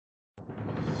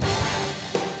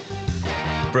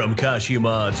From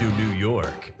Kashima to New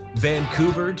York,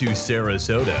 Vancouver to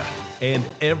Sarasota, and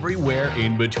everywhere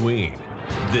in between,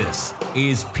 this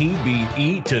is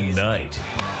PBE Tonight.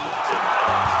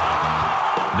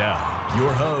 Now,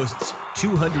 your hosts,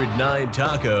 209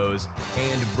 Tacos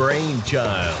and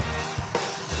Brainchild.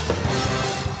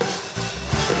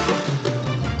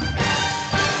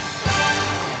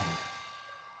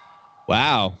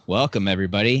 Wow, welcome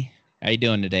everybody. How you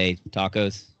doing today,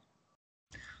 Tacos?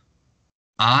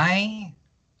 I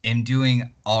am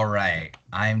doing all right.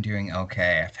 I'm doing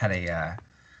okay. I've had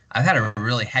a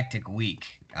really hectic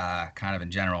week, kind of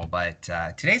in general, but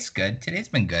today's good. Today's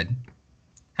been good.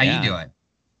 How you doing?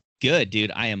 Good,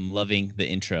 dude. I am loving the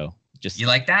intro. You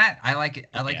like that? I like it.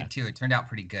 I like it too. It turned out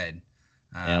pretty good.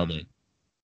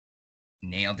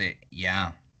 Nailed it.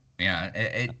 Yeah.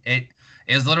 It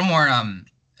was a little more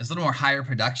higher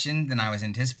production than I was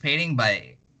anticipating, but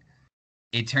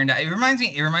it turned out. It reminds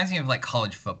me of like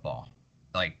college football,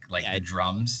 like the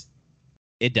drums.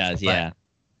 It does, but,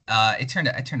 It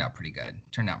turned out pretty good.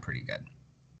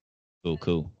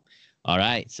 Cool. All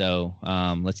right, so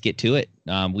let's get to it.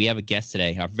 We have a guest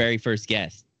today, our very first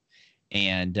guest,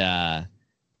 and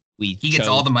he gets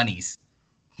all the monies.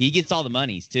 He gets all the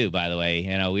monies too, by the way.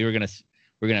 You know, we were gonna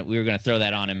throw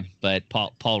that on him, but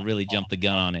Paul really jumped the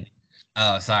gun on it.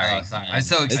 Oh, sorry. I'm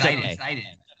so excited.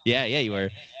 Yeah, you were.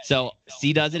 So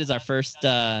C Does It is our first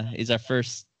what do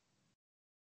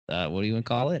you want to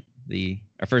call it?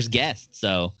 Our first guest.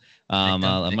 So I'm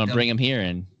gonna bring him here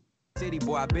and City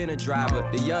boy, I've been a driver.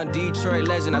 The young Detroit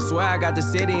legend, I swear I got the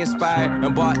city inspired.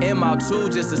 And bought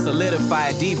ML2 just to solidify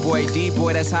it. D-boy,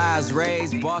 that's how I was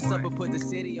raised. Boss up and put the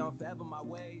city on forever my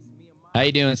ways. How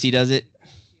you doing, C Does It?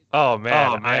 Oh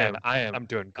man, I'm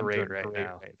doing great right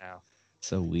now.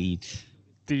 Sweet.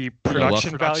 The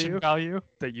production value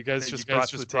that you guys just brought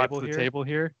to the table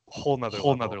here, whole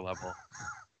nother level.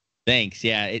 Thanks.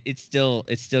 Yeah, it's still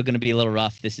going to be a little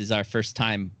rough. This is our first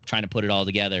time trying to put it all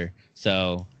together.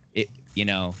 So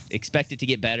expect it to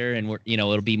get better, and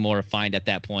it'll be more refined at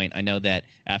that point. I know that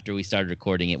after we started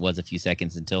recording, it was a few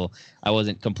seconds until I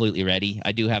wasn't completely ready.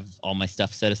 I do have all my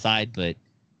stuff set aside, but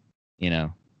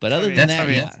other than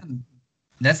that,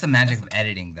 that's the magic of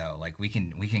editing, though. Like we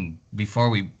can before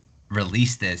we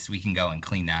release this, we can go and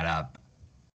clean that up.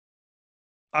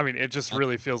 I mean, it just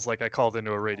really feels like I called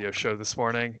into a radio show this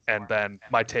morning, and then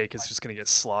my take is just going to get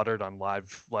slaughtered on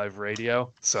live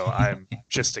radio. So I'm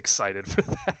just excited for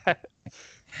that.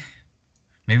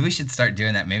 Maybe we should start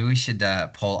doing that. Maybe we should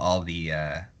pull all the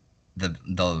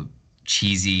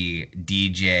cheesy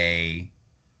DJ,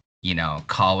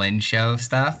 call-in show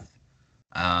stuff.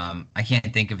 I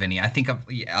can't think of any. I think of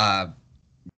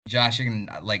Josh, you can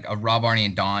like a Rob, Arnie,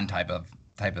 and Dawn type of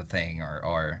thing,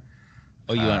 or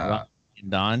you want Rob and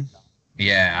Dawn?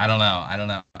 Yeah, I don't know,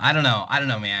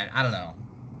 man. I don't know.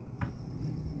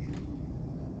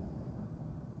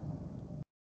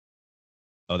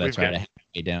 Oh, that's right. I had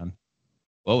it down.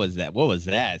 What was that?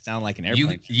 It sounded like an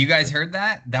airplane. You guys heard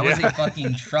that? That was a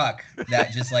fucking truck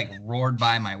that just like roared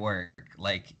by my work.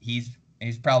 Like he's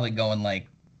probably going like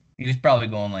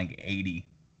 80.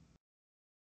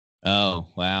 Oh,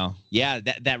 wow. Yeah,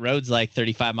 that road's like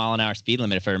 35 mile an hour speed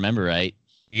limit, if I remember right.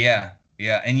 Yeah.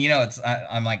 And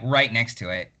I'm like right next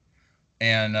to it.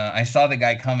 And I saw the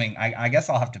guy coming. I guess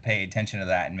I'll have to pay attention to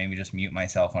that and maybe just mute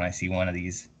myself when I see one of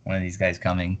these guys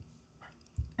coming.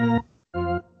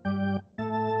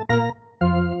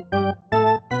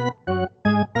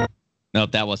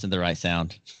 Nope, that wasn't the right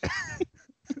sound.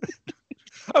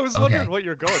 I was wondering what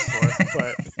you're going for,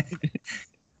 but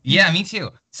yeah, me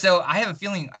too. So I have a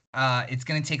feeling it's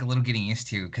going to take a little getting used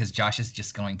to, because Josh is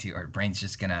just going to, or Brain's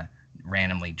just going to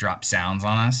randomly drop sounds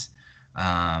on us.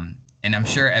 And I'm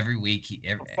sure every week,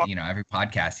 every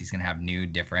podcast, he's going to have new,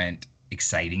 different,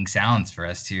 exciting sounds for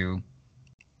us to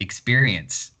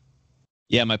experience.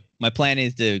 Yeah, my plan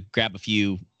is to grab a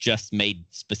few just made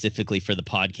specifically for the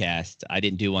podcast. I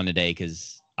didn't do one today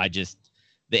because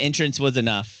the entrance was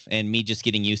enough, and me just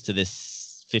getting used to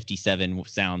this 57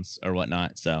 sounds or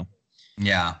whatnot. So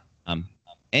yeah.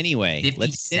 Anyway, 57?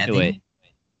 Let's get into it.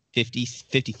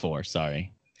 54,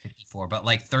 sorry. 54, but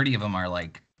like 30 of them are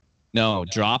like. No,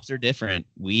 drops are different.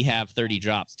 We have 30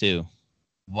 drops too.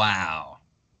 Wow.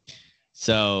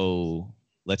 So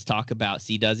let's talk about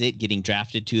C Does It getting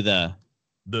drafted to the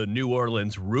New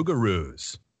Orleans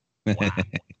Rougarous. Wow.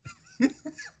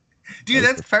 Dude,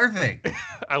 that's perfect.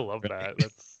 I love that.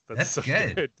 That's so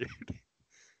good, dude.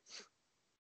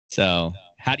 So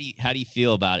how do you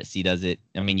feel about it, C Does It?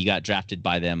 I mean, you got drafted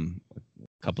by them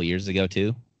a couple years ago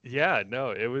too. Yeah,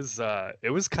 no, it was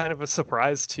kind of a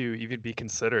surprise to even be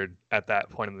considered at that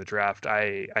point in the draft.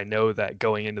 I know that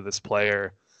going into this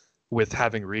player, with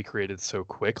having recreated so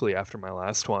quickly after my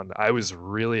last one, I was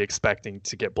really expecting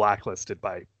to get blacklisted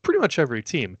by pretty much every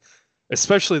team,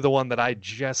 especially the one that I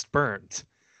just burned.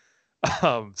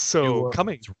 So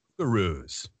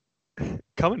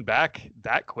coming back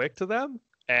that quick to them,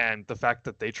 and the fact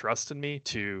that they trusted me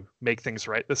to make things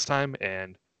right this time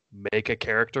and make a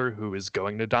character who is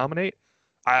going to dominate,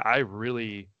 I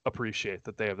really appreciate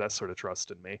that they have that sort of trust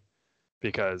in me,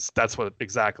 because that's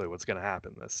exactly what's going to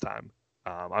happen this time.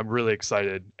 I'm really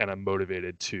excited and I'm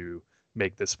motivated to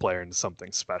make this player into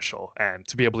something special, and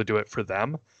to be able to do it for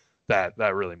them, that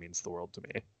really means the world to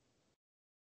me.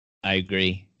 I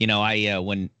agree. You know,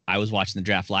 when I was watching the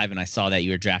draft live and I saw that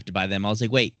you were drafted by them, I was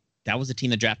like, wait, that was a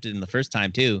team that drafted him the first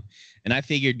time too. And I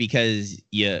figured because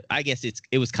I guess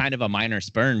it was kind of a minor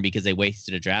spurn because they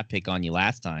wasted a draft pick on you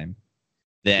last time.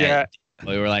 That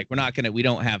we were like, we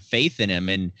don't have faith in him.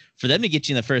 And for them to get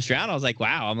you in the first round, I was like,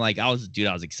 wow. I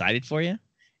was excited for you,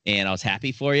 and I was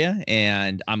happy for you,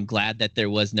 and I'm glad that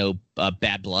there was no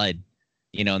bad blood,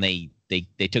 you know, and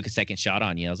they took a second shot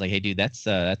on you. I was like, hey, dude, that's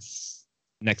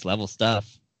next level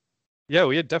stuff. Yeah,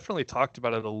 we had definitely talked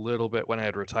about it a little bit when I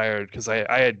had retired, because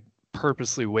I had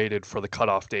purposely waited for the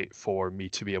cutoff date for me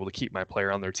to be able to keep my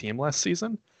player on their team last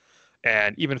season.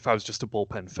 And even if I was just a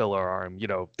bullpen filler arm, you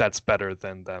know, that's better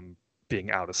than them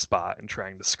being out of spot and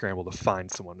trying to scramble to find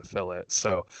someone to fill it.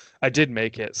 So I did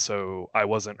make it so I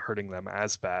wasn't hurting them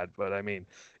as bad. But I mean,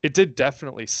 it did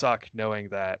definitely suck knowing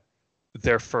that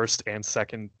their first and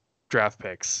second draft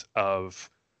picks of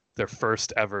their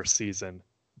first ever season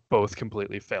both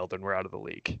completely failed and were out of the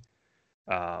league.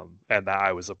 And that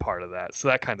I was a part of that. So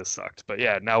that kind of sucked. But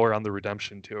yeah, now we're on the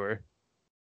redemption tour.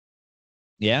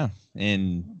 Yeah.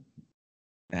 And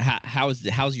how's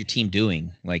your team doing?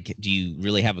 Like, do you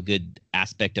really have a good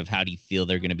aspect of how do you feel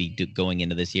they're going to be going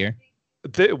into this year?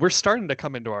 We're starting to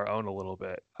come into our own a little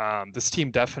bit. This team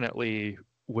definitely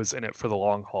was in it for the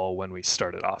long haul when we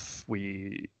started off.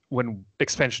 When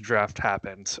expansion draft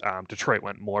happened, Detroit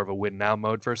went more of a win now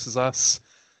mode versus us,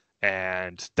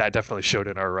 and that definitely showed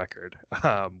in our record.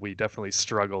 We definitely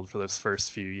struggled for those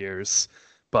first few years,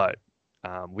 but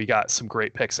we got some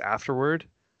great picks afterward.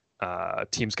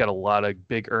 Teams got a lot of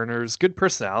big earners, good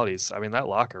personalities. I mean, that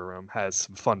locker room has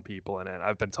some fun people in it.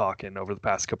 I've been talking over the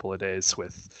past couple of days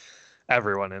with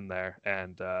everyone in there,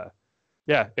 and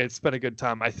yeah, it's been a good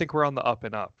time. I think we're on the up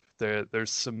and up.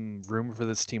 There's some room for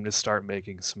this team to start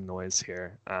making some noise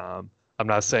here. I'm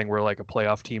not saying we're like a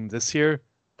playoff team this year,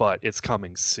 but it's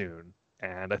coming soon,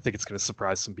 and I think it's going to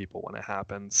surprise some people when it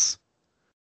happens.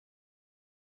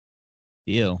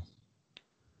 Deal.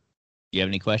 Do you have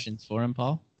any questions for him,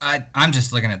 Paul? I'm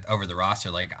just looking over the roster.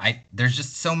 Like there's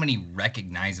just so many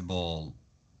recognizable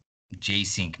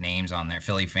J-Sync names on there.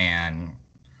 Philly fan,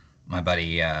 my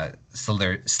buddy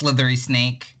Slithery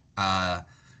Snake,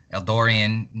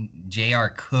 Eldorian, J.R.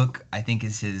 Cook, I think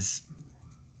is his.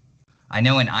 I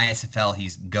know in ISFL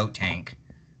he's Goat Tank.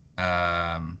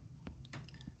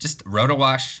 Just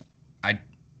Rotowash.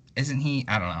 Isn't he?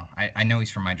 I don't know. I know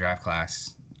he's from my draft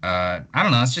class. I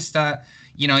don't know. It's just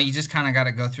you know, you just kind of got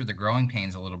to go through the growing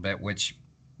pains a little bit, which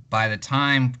by the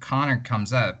time Connor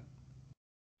comes up,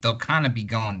 they'll kind of be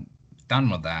done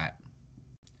with that.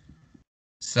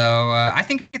 So I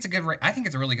think it's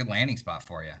a really good landing spot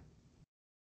for you.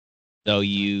 So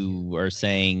you are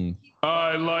saying,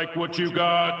 I like what you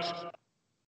got.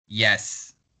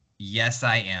 Yes,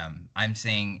 I am. I'm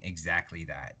saying exactly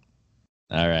that.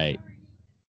 All right,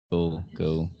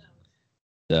 cool.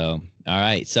 So, all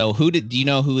right. So do you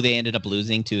know who they ended up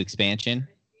losing to expansion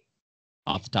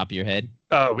off the top of your head?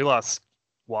 We lost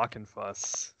Walk and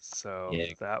Fuss. So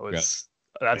yeah,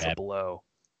 that's a blow.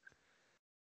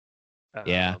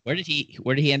 Yeah. Where did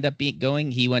he end up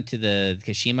going? He went to the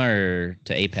Kashima or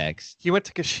to Apex? He went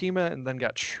to Kashima and then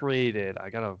got traded. I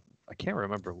can't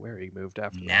remember where he moved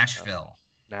after. Nashville.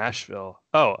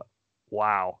 Oh,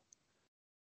 wow.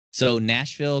 So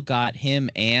Nashville got him,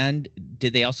 and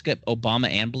did they also get Obama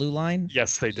and Blue Line?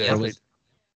 Yes, they did.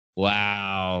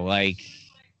 Wow, like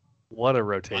what a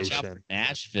rotation.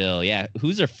 Nashville, yeah.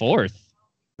 Who's their fourth?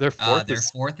 Their fourth is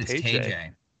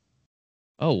TJ.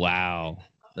 Oh wow,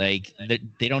 like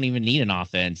they don't even need an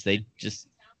offense; they just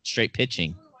straight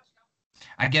pitching.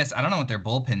 I guess I don't know what their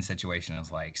bullpen situation is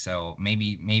like. So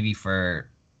maybe for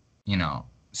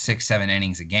 6-7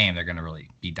 innings a game, they're going to really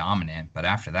be dominant. But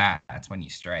after that, that's when you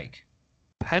strike.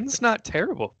 Penn's not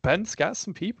terrible. Penn's got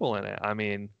some people in it. I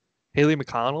mean, Haley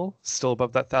McConnell still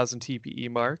above that 1,000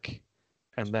 TPE mark.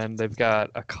 And then they've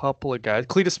got a couple of guys.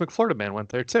 Cletus McFlorida man went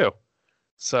there too.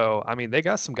 So, I mean, they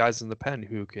got some guys in the pen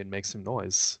who can make some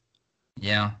noise.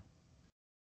 Yeah.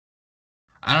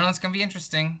 I don't know. It's going to be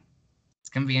interesting.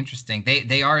 gonna be interesting.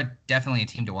 They are definitely a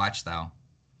team to watch though.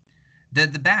 The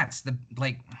bats,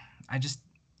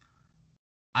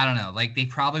 I don't know. Like they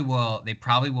probably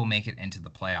will make it into the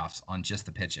playoffs on just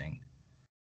the pitching.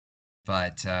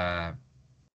 But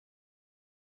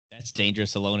That's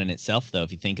dangerous alone in itself, though.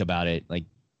 If you think about it, like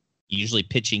usually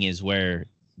pitching is where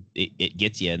it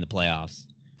gets you in the playoffs.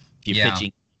 If you're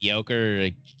pitching mediocre,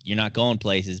 like, you're not going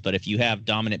places. But if you have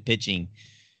dominant pitching,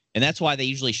 and that's why they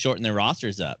usually shorten their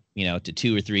rosters up, to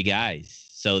 2 or 3 guys,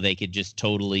 so they could just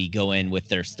totally go in with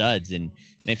their studs. And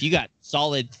if you got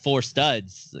solid 4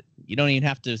 studs, you don't even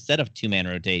have to set a 2-man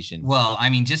rotation. Well, I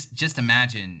mean, just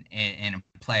imagine in a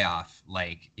playoff,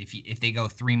 like if they go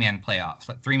 3-man playoffs,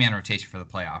 3-man rotation for the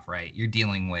playoff, right? You're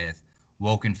dealing with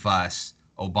Woken Fuss,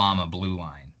 Obama, Blue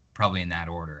Line, probably in that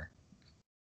order.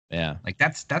 Yeah, like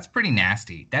that's pretty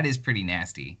nasty. That is pretty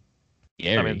nasty.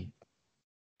 Scary. I mean,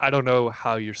 I don't know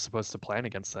how you're supposed to plan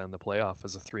against that in the playoff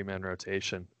as a 3-man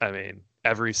rotation. I mean,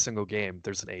 every single game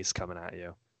there's an ace coming at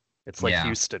you. It's like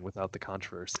Houston without the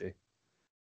controversy.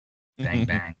 Bang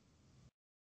bang.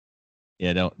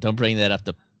 Yeah, don't bring that up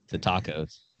to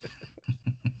tacos.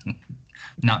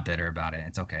 Not bitter about it.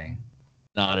 It's okay.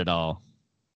 Not at all.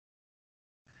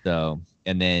 So,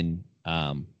 and then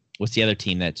what's the other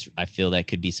team that's I feel that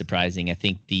could be surprising? I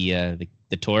think the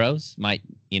Toros might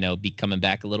be coming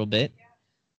back a little bit.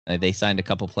 They signed a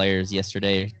couple players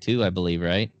yesterday too, I believe,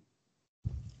 right?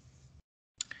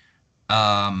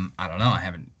 I don't know. I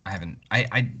haven't.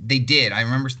 They did. I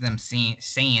remember them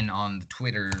saying on the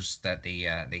Twitters that they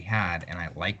had, and I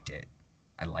liked it.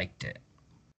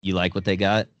 You like what they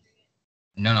got?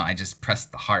 No, I just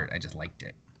pressed the heart. I just liked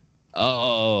it.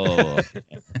 Oh.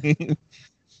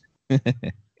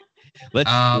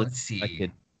 let's see. I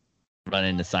could run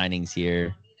into signings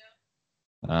here.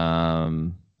 They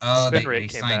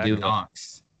signed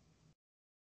Knox.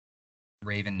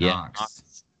 Raven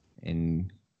Knox.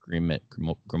 And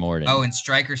Grimorden. Oh, and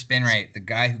Striker Spin Rate, the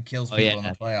guy who kills people in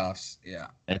the playoffs. Yeah.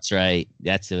 That's right.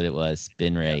 That's what it was.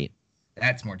 Spin Rate.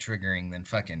 That's more triggering than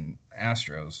fucking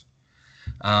Astros.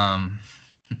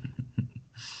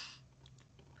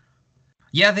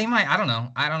 Yeah, they might. I don't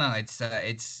know.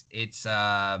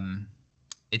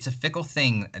 It's a fickle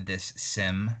thing, this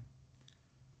sim.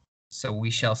 So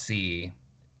we shall see.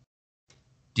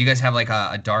 Do you guys have like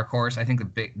a dark horse? I think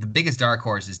the biggest dark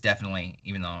horse is definitely,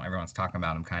 even though everyone's talking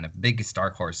about them, kind of, the biggest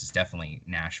dark horse is definitely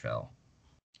Nashville.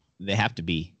 They have to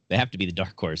be. They have to be the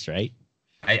dark horse, right?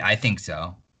 I think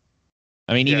so.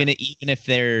 I mean, even if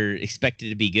they're expected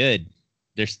to be good,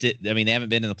 they're still. I mean, they haven't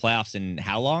been in the playoffs in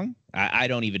how long? I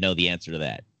don't even know the answer to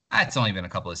that. It's only been a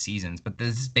couple of seasons, but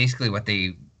this is basically what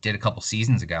they did a couple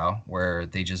seasons ago, where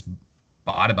they just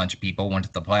bought a bunch of people, went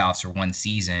to the playoffs for one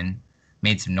season,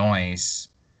 made some noise,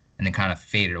 and then kind of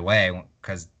faded away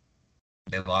because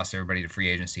they lost everybody to free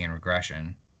agency and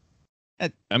regression.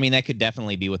 I mean, that could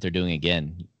definitely be what they're doing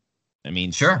again. I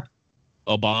mean, sure.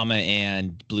 Obama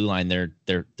and Blue Line, they're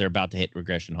about to hit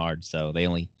regression hard, so they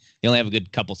only have a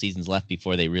good couple seasons left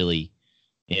before they really,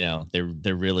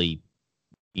 they're really,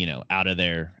 out of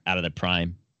their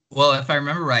prime. Well, if I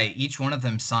remember right, each one of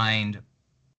them signed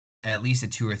at least a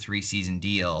 2 or 3 season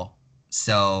deal.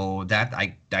 So that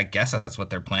I guess that's what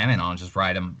they're planning on. Just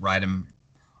ride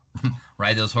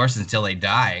those horses until they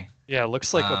die. Yeah, it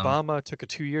looks like Obama took a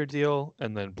 2-year deal,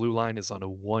 and then Blue Line is on a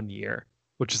 1-year,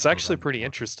 which is actually pretty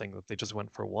interesting that they just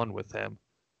went for 1 with him.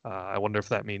 I wonder if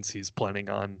that means he's planning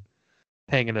on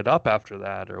hanging it up after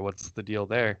that, or what's the deal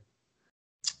there?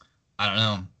 I don't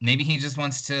know. Maybe he just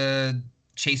wants to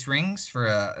chase rings for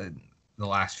the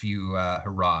last few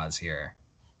hurrahs here.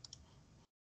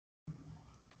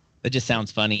 That just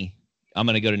sounds funny. I'm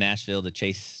going to go to Nashville to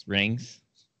chase rings.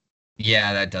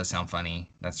 Yeah, that does sound funny.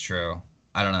 That's true.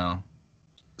 I don't know.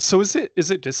 So is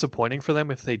it disappointing for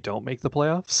them if they don't make the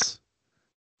playoffs?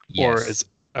 Yes.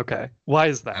 Okay. Why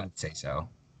is that? I would say so.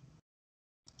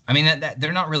 I mean, that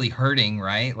they're not really hurting,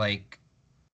 right? Like,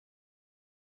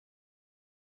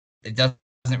 it doesn't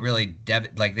really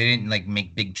like they didn't like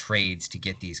make big trades to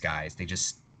get these guys. They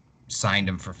just signed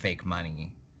them for fake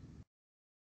money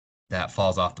that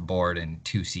falls off the board in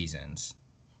 2 seasons.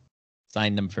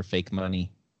 Signed them for fake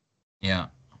money. Yeah.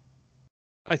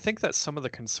 I think that some of the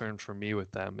concern for me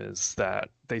with them is that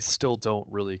they still don't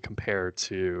really compare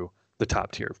to the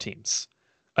top tier of teams.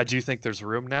 I do think there's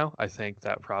room now. I think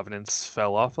that Providence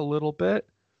fell off a little bit.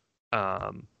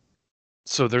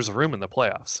 So there's room in the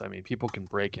playoffs. I mean, people can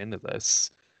break into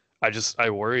this. I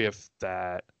worry if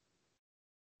that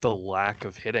the lack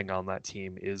of hitting on that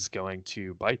team is going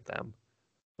to bite them.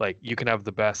 Like, you can have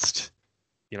the best,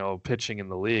 pitching in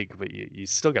the league, but you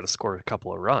still got to score a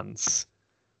couple of runs.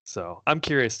 So I'm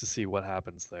curious to see what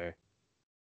happens there.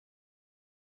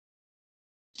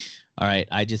 All right,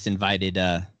 I just invited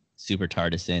Super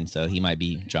TARDIS in, so he might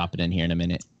be dropping in here in a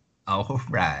minute. All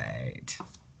right.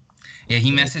 Yeah,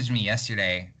 he messaged me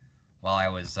yesterday while I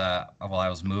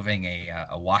was moving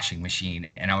a washing machine,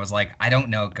 and I was like, I don't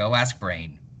know. Go ask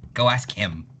Brain. Go ask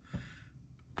him.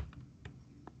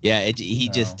 Yeah, he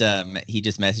just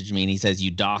messaged me and he says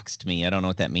you doxed me. I don't know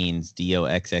what that means.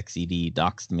 DOXXED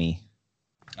doxed me.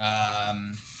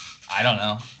 I don't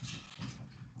know.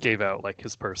 Gave out like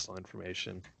his personal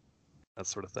information, that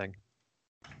sort of thing.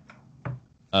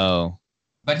 Oh.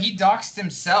 But he doxed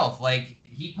himself. Like,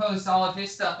 he posts all of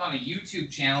his stuff on a YouTube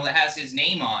channel that has his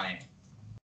name on it.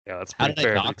 Yeah, that's pretty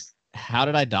fair. How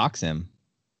did I dox him?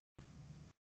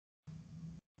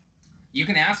 You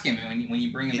can ask him when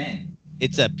you bring him in.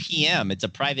 It's a PM. It's a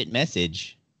private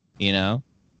message, you know?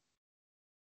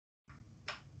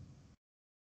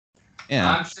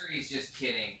 Yeah. I'm sure he's just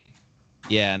kidding.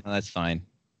 Yeah, no, that's fine.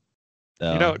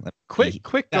 So, You know,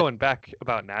 quick going back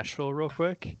about Nashville real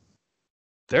quick.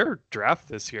 Their draft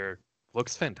this year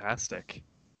looks fantastic.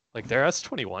 Like, their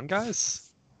S21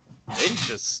 guys, they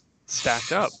just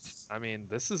stacked up. I mean,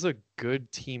 this is a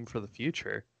good team for the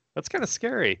future. That's kind of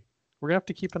scary. We're going to have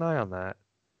to keep an eye on that.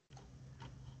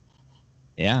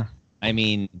 Yeah. I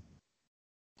mean,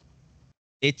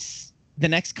 it's the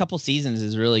next couple seasons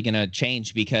is really going to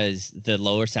change because the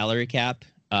lower salary cap,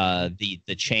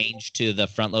 the change to the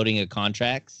front loading of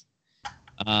contracts.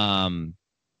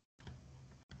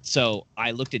 So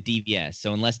I looked at DVS.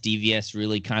 So unless DVS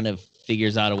really kind of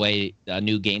figures out a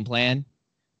new game plan,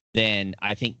 then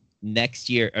I think next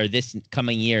year or this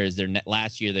coming year is their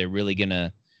last year. They're really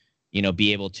gonna,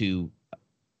 be able to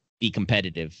be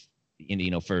competitive,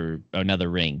 for another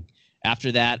ring.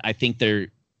 After that, I think they're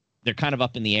kind of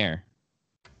up in the air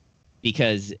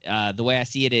because the way I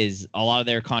see it is a lot of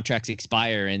their contracts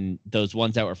expire, and those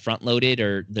ones that were front loaded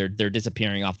they're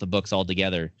disappearing off the books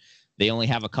altogether. They only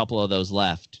have a couple of those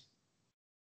left.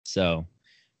 So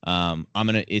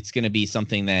it's gonna be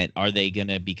something that, are they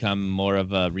gonna become more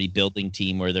of a rebuilding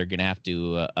team where they're gonna have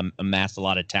to amass a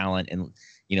lot of talent and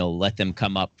let them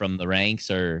come up from the ranks,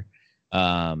 or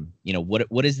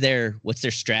what's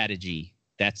their strategy?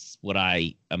 That's what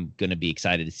I am gonna be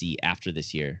excited to see after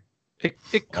this year.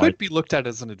 It could be looked at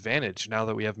as an advantage now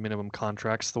that we have minimum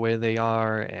contracts the way they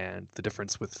are, and the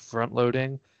difference with front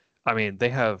loading. I mean, they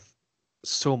have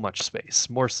so much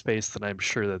space, more space than I'm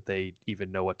sure that they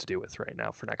even know what to do with right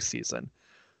now for next season.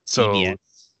 So DVS.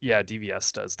 Yeah,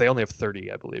 DVS does. They only have 30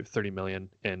 million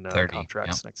in 30,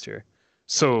 contracts next year.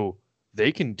 So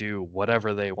they can do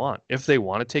whatever they want. If they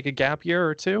want to take a gap year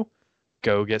or two,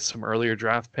 go get some earlier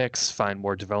draft picks, find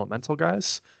more developmental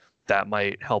guys, that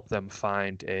might help them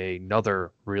find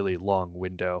another really long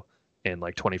window in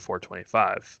like 24,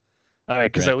 25.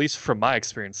 Because at least from my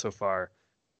experience so far,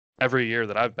 every year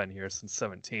that I've been here since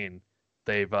 17,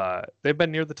 they've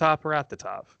been near the top or at the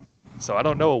top. So I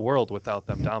don't know a world without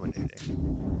them dominating.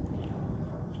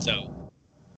 So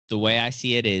the way I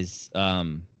see it is a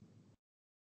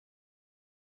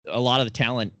lot of the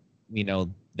talent,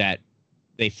 that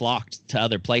they flocked to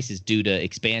other places due to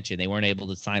expansion. They weren't able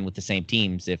to sign with the same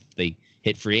teams if they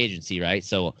hit free agency, right?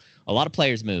 So a lot of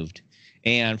players moved.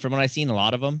 And from what I've seen, a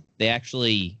lot of them, they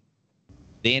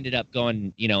ended up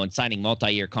going, and signing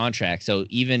multi-year contracts. So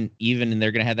even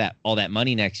they're going to have all that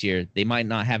money next year, they might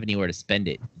not have anywhere to spend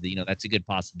it. That's a good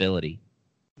possibility.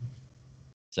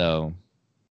 So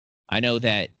I know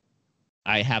that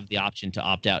I have the option to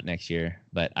opt out next year,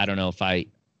 but I don't know if I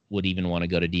would even want to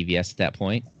go to DVS at that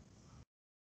point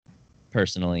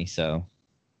personally. So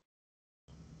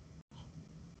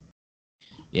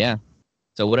yeah.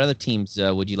 So what other teams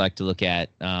would you like to look at?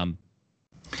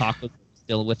 Taco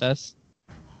still with us?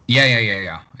 Yeah.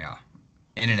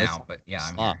 In and out, but yeah,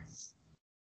 I'm here.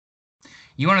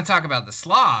 You want to talk about the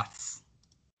sloths?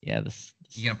 Yeah.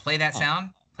 You gonna play that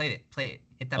sound? Play it.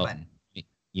 Hit that button.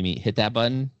 You mean hit that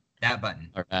button? That button.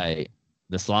 All right.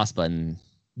 The sloths button.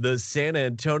 The San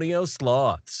Antonio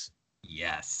Sloths.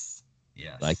 Yes.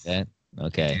 Like that?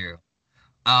 Okay.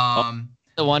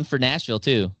 The one for Nashville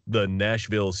too. The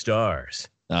Nashville Stars.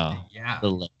 Oh. Yeah.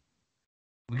 The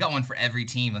We got one for every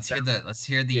team. Let's hear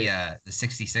the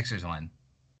 66ers one.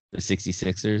 The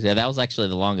 66ers. Yeah, that was actually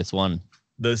the longest one.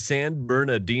 The San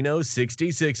Bernardino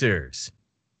 66ers.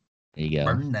 There you go.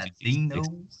 Bernardino.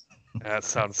 That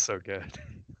sounds so good.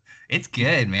 It's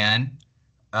good, man.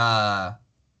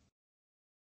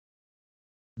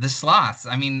 The Sloths.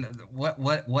 I mean,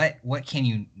 what can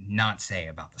you not say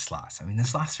about the Sloths? I mean, the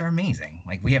Sloths are amazing.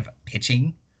 Like, we have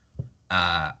pitching. We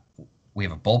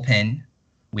have a bullpen.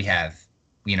 We have,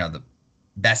 the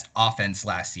best offense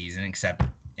last season, except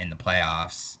in the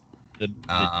playoffs. The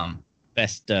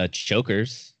best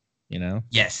chokers. You know.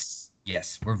 Yes,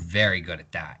 we're very good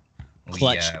at that.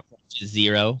 Clutch is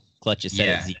 0. Clutch is set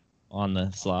Yeah. at 0 on the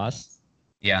sloss.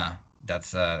 Yeah,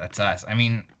 that's us. I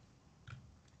mean,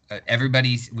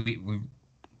 everybody's.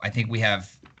 I think we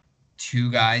have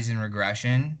 2 guys in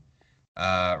regression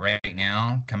right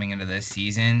now coming into this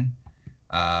season.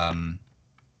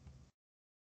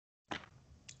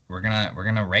 We're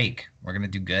gonna rake. We're gonna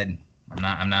do good.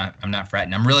 I'm not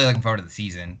fretting. I'm really looking forward to the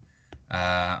season.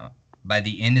 By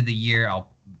the end of the year,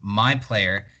 my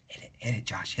player hit it,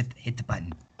 Josh. Hit the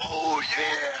button. Oh,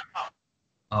 yeah.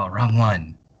 Oh, wrong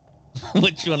one.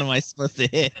 Which one am I supposed to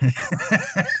hit?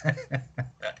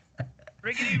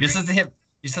 You're supposed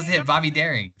to hit Bobby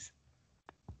Darings.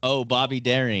 Oh, Bobby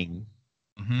Daring.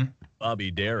 Mm-hmm.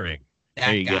 Bobby Daring.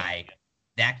 There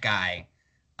That guy.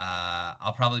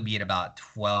 I'll probably be at about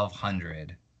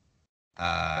 1,200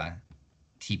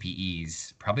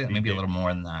 TPEs. Probably maybe a little more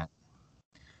than that.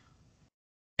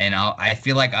 And I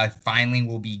feel like I finally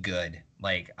will be good.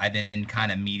 Like, I've been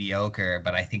kind of mediocre,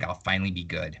 but I think I'll finally be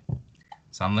good.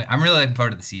 So I'm really looking forward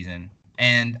to the season.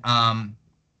 And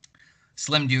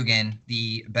Slim Dugan,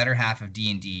 the better half of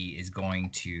D&D, is going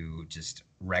to just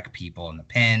wreck people in the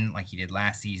pen like he did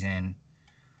last season.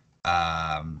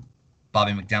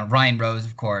 Bobby McDowell, Ryan Rose,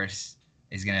 of course,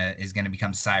 is gonna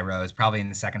become Cy Rose probably in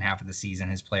the second half of the season.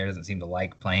 His player doesn't seem to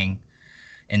like playing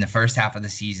in the first half of the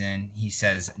season. He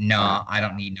says, "No, I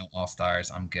don't need no all-stars.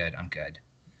 I'm good.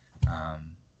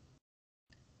 I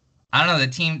don't know. The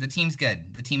team's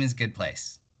good. The team is a good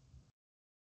place.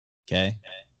 Okay.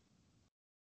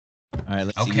 All right.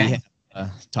 Let's see. Okay.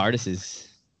 TARDIS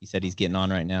he said he's getting on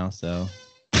right now. So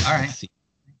All right. let's see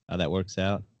how that works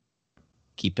out.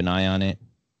 Keep an eye on it.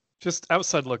 Just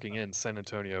outside looking in, San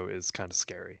Antonio is kind of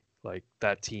scary. Like,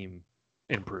 that team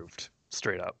improved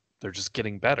straight up. They're just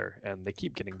getting better, and they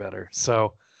keep getting better.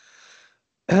 So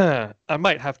I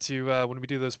might have to, when we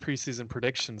do those preseason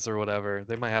predictions or whatever,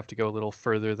 they might have to go a little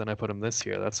further than I put them this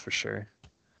year. That's for sure.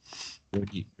 Where'd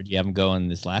you have him going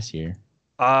this last year?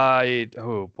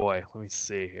 Oh boy, let me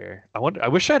see here. I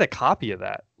wish I had a copy of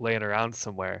that laying around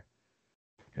somewhere,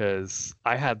 because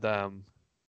I had them.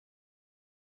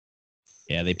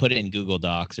 Yeah, they put it in Google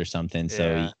Docs or something. So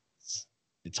Yeah.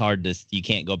 it's hard to, you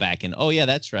can't go back and, oh yeah,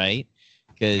 that's right.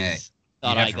 Because You'd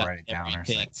I have to got write it down or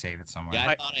pick. save it somewhere. Yeah,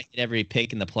 I thought I hit every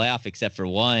pick in the playoff except for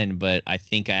one, but I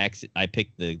think I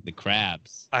picked the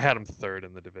Crabs. I had them third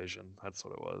in the division. That's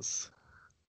what it was.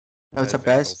 What's I up,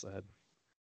 had guys? Bengals ahead.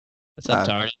 What's up,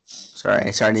 Uh, TARDIS? Sorry, I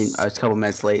was a couple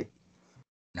minutes late.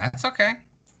 That's okay.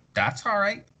 That's all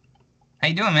right. How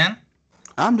you doing, man?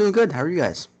 I'm doing good. How are you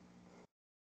guys?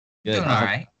 Good. Doing all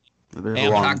right. A bit of Hey, a I'm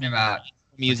We're long- talking about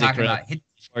Music hit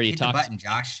before you the talk. button,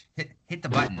 Josh. Hit the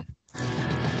button.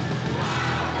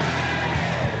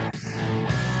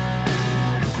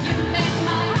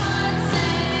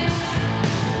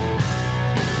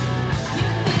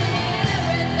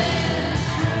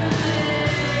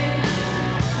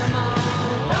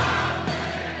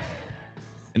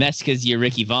 And that's because you're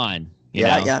Ricky Vaughn. you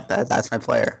Yeah, know? yeah, that's my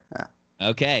player. Yeah.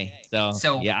 Okay.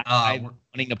 So yeah, I'm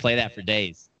wanting to play that for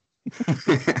days.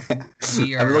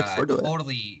 We I'm are looking forward to it.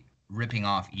 totally ripping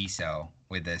off ESO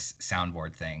with this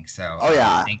soundboard thing. So Oh,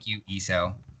 yeah. thank you,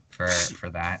 ESO, for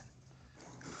that.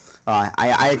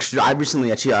 I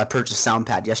recently actually purchased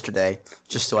SoundPad yesterday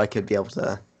just so I could be able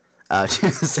to do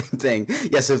the same thing.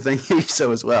 Yeah, so thank you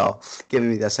so as well, giving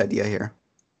me this idea here.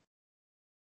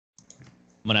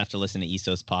 I'm gonna have to listen to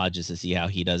Iso's pod just to see how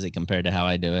he does it compared to how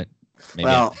I do it. Maybe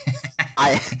Well,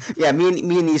 me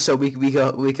and Iso,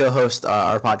 we co-host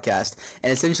our podcast,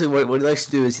 and essentially what he likes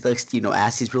to do is he likes to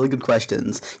ask these really good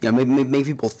questions. Make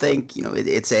people think.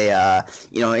 It's a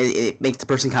it makes the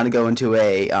person kind of go into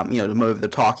a the mode they're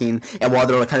talking, and while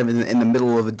they're like kind of in the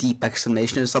middle of a deep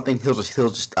explanation or something, he'll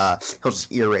just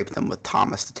ear rape them with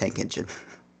Thomas the Tank Engine.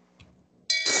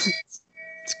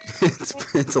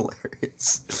 It's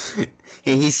hilarious.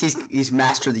 He's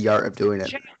mastered the art of doing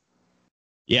it.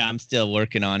 Yeah, I'm still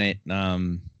working on it.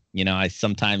 I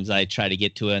sometimes I try to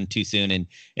get to it too soon,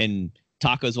 and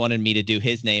Tacos wanted me to do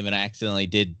his name, and I accidentally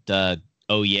did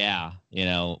oh yeah,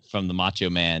 from the Macho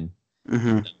Man.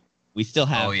 Mm-hmm. We still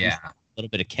have Oh yeah. a little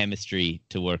bit of chemistry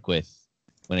to work with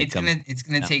when It's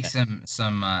gonna take some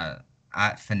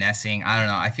finessing. I don't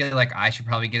know. I feel like I should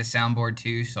probably get a soundboard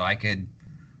too, so I could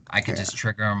just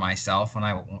trigger myself when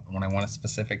I want a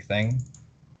specific thing.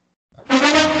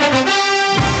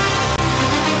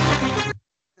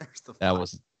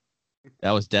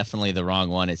 That was definitely the wrong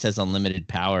one. It says unlimited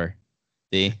power.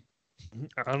 See?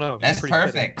 I don't know. That's Pretty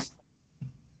fitting. perfect.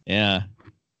 Yeah.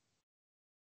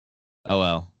 Oh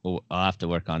well, I'll have to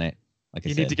work on it. Like I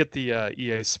You said. need to get the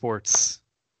EA Sports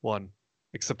one.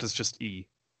 except it's just E.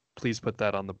 Please put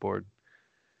that on the board.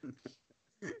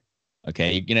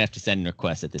 Okay, you're gonna have to send a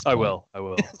request at this point. I will.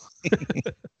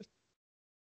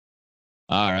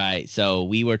 All right. So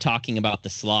we were talking about the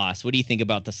Sloss. What do you think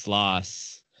about the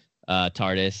Sloss,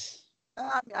 TARDIS?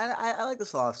 I like the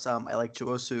sloths. I like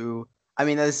Juosu. I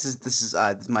mean, this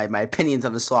is my opinions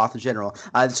on the sloth in general.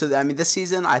 So I mean, this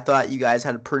season I thought you guys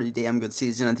had a pretty damn good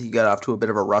season. I think you got off to a bit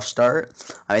of a rough start.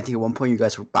 I think at one point you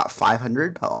guys were about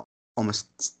 500, almost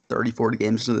 30, 40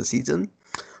 games into the season,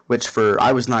 which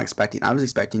I was not expecting. I was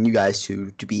expecting you guys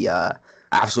to be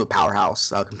absolute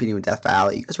powerhouse competing with Death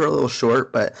Valley. You guys were a little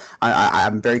short, but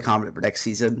I'm very confident for next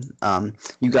season.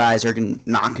 You guys are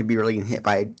not going to be really hit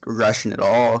by regression at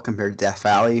all compared to Death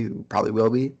Valley, who probably will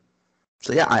be.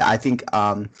 So yeah, I think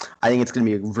it's going to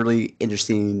be a really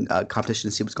interesting competition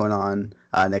to see what's going on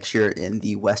next year in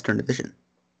the Western Division.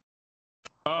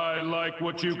 I like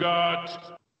what you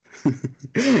got.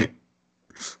 Rick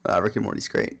and Morty's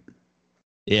great.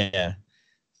 Yeah.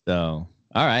 So,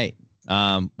 all right.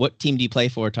 What team do you play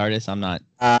for, TARDIS? I'm not.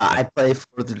 I play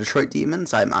for the Detroit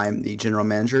Demons. I'm the general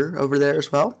manager over there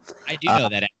as well. I do know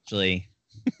that, actually.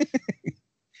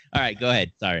 All right, go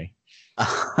ahead. Sorry.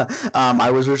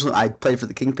 I played for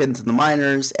the Kingpins and the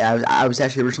Miners. And I was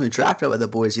actually originally drafted by the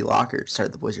Boise Lockers,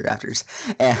 the Boise Raptors,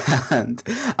 and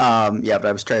but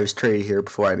I was traded here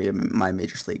before I made my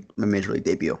major league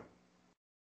debut.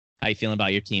 How you feeling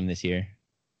about your team this year?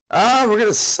 We're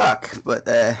gonna suck, but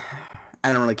I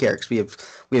don't really care because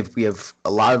we have a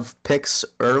lot of picks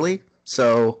early.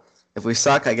 So if we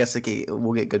suck, I guess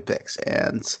we'll get good picks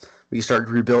and we can start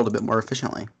to rebuild a bit more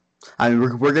efficiently. I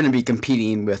mean, we're going to be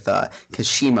competing with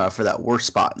Kashima for that worst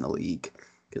spot in the league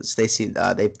because they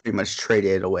pretty much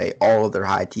traded away all of their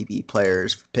high TV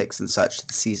players for picks and such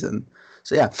this season.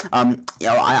 So yeah, I'm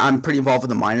pretty involved with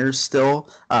the Miners still.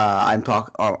 I'm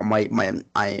my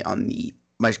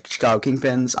Chicago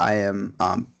Kingpins.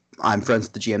 I'm friends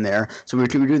with the GM there. So we were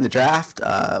doing the draft.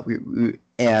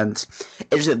 And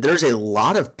there's a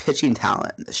lot of pitching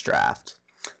talent in this draft.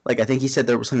 Like I think he said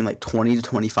there was something like 20 to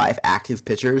 25 active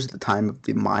pitchers at the time of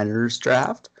the Miners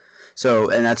draft.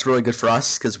 So and that's really good for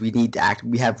us because we need to act.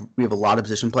 We have a lot of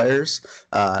position players,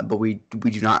 but we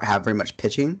do not have very much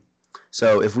pitching.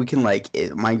 So if we can my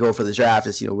goal for the draft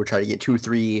is we're trying to get 2 or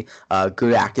 3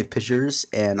 good active pitchers,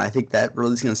 and I think that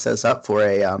really is going to set us up for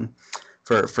a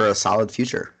solid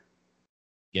future.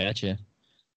 Gotcha.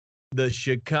 The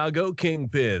Chicago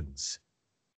Kingpins.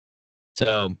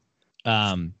 So,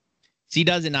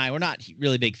 C-Does and I, we're not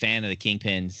really big fan of the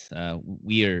Kingpins.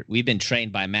 We've been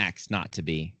trained by Max not to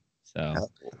be. So,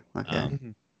 okay.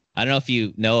 I don't know if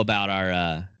you know about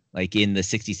our in the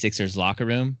 66ers locker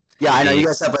room. Yeah, I know you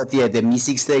guys have the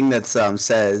Meeseeks thing that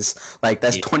says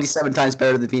that's 27 times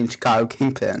better than being Chicago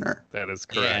Kingpin. That is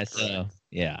correct. So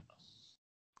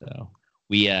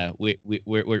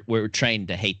we're trained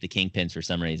to hate the Kingpins for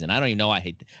some reason. I don't even know I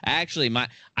hate them. Actually, my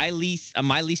least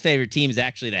favorite team is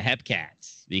actually the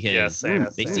Hepcats because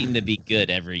they seem to be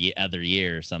good every other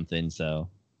year or something. So,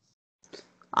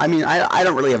 I mean, I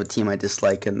don't really have a team I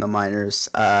dislike in the Miners.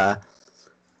 I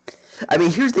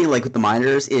mean, here's the thing, with the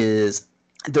Miners is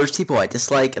there's people I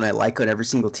dislike and I like on every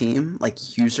single team,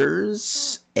 like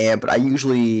users, but I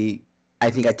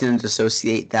think I tend to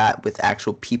associate that with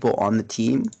actual people on the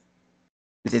team.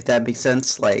 If that makes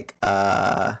sense,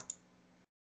 I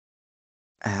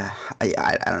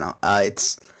don't know.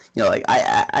 It's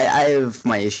I have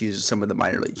my issues with some of the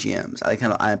minor league GMs.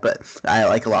 But I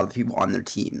like a lot of the people on their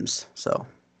teams. So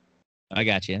I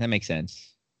got you. That makes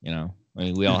sense. I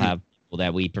mean, we all have people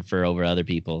that we prefer over other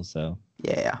people. So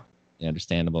yeah.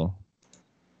 Understandable.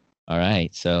 All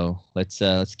right, so let's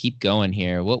keep going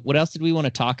here. What else did we want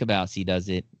to talk about? C-Does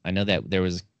It? I know that there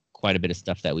was quite a bit of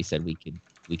stuff that we said we could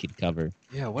cover.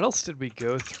 Yeah, what else did we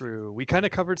go through? We kind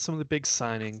of covered some of the big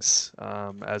signings,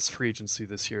 as free agency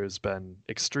this year has been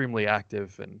extremely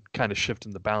active and kind of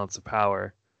shifting the balance of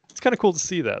power. It's kind of cool to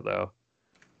see that, though.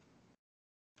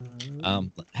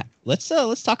 Let's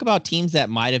talk about teams that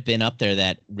might have been up there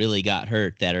that really got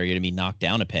hurt that are going to be knocked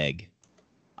down a peg.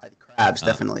 Crabs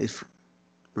definitely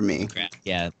for me.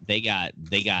 Yeah, they got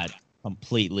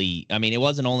completely. I mean, it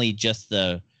wasn't just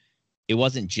the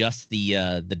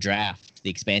draft, the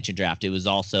expansion draft. It was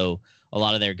also a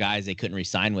lot of their guys they couldn't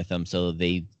re-sign with them, so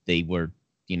they were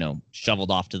shoveled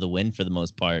off to the wind for the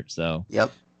most part. So yep.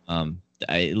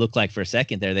 It looked like for a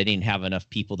second there they didn't have enough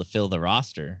people to fill the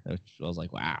roster. I was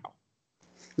like, wow.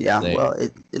 Yeah, well,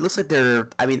 it looks like they're.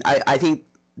 I mean, I think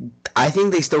I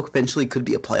think they still eventually could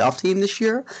be a playoff team this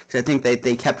year because I think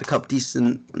they kept a couple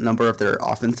decent number of their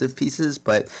offensive pieces,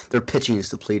 but their pitching is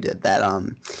depleted. That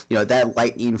that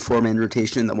Lightning 4-man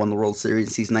rotation that won the World Series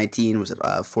in season 19 was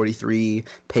 43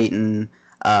 Peyton,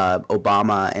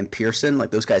 Obama, and Pearson.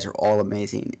 Like those guys are all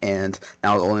amazing, and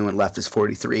now the only one left is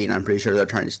 43, and I'm pretty sure they're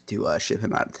trying to ship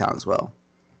him out of town as well.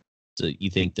 So you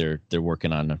think they're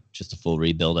working on just a full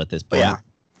rebuild at this point?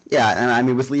 Yeah, and I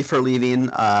mean with Leifer leaving,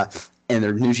 and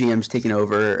their new GM's taking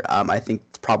over, I think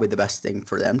it's probably the best thing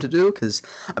for them to do because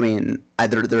I mean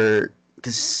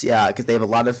because they have a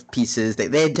lot of pieces.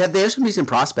 They have some decent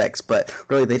prospects, but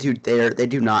really they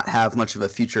do not have much of a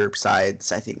future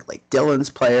besides I think like Dylan's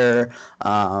player.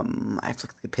 I have to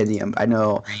look at the opinion. I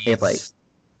know Reeves. They have like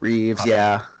Reeves,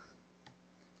 yeah.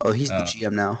 Oh, he's the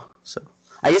GM now, so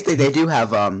I guess they do have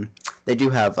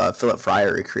Philip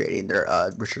Fryer recreating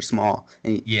their Richard Small.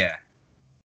 Yeah.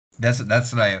 That's what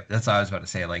I was about to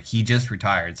say. Like he just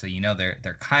retired, so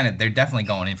they're definitely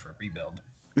going in for a rebuild.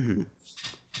 Mm-hmm.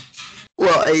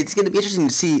 Well, it's going to be interesting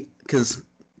to see because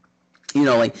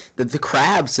like the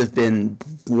Crabs have been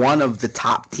one of the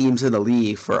top teams in the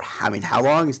league for how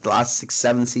long? It's the last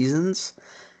 6-7 seasons.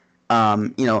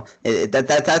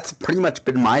 That's pretty much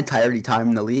been my entirety time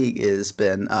in the league. Is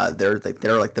been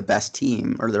they're like the best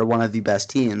team, or they're one of the best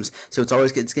teams. So it's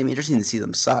gonna be interesting to see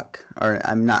them suck. Or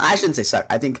I shouldn't say suck.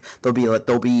 I think they'll be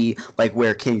like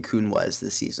where Cancun was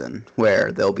this season,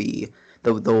 where they'll be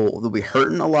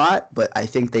hurting a lot, but I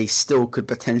think they still could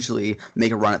potentially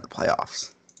make a run at the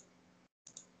playoffs.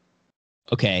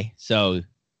 Okay, so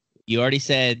you already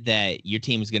said that your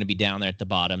team is going to be down there at the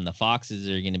bottom. The Foxes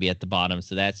are going to be at the bottom,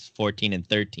 so that's 14 and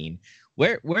 13.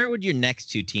 Where would your next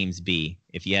two teams be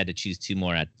if you had to choose two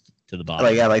more to the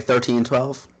bottom? Like 13 and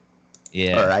 12.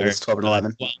 Yeah, or I guess 12 and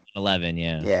 11. 12 and 11,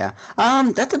 yeah. Yeah.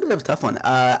 That's a bit of a tough one.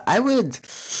 I would,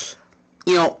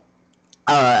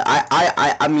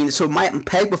 I mean, so my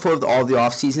peg before all the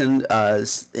off season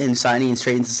in signing and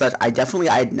trades and such,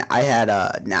 I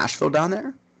had Nashville down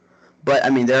there. But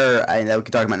I mean, we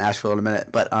could talk about Nashville in a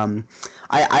minute. But I think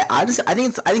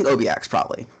OBX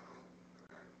probably,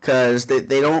 because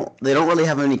they don't really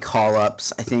have any call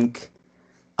ups. I think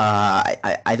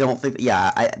I don't think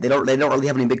they don't really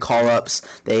have any big call ups.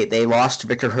 They lost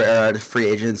Victor Herrera to free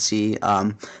agency.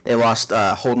 They lost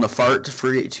Holden Afart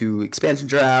to expansion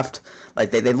draft.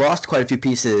 Like they lost quite a few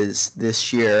pieces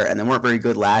this year, and they weren't very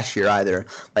good last year either.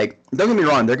 Like don't get me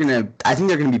wrong, I think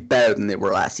they're gonna be better than they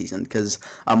were last season because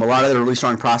a lot of their really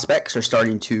strong prospects are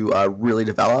starting to really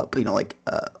develop.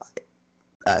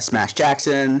 Smash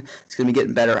Jackson is gonna be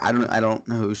getting better. I don't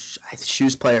know who's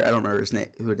Shoe's player. I don't remember his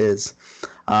name, who it is.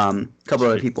 A couple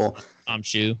other people. Tom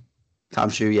Shoe,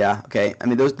 yeah. Okay. I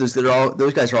mean those guys are all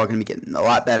gonna be getting a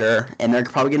lot better, and they're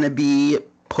probably gonna be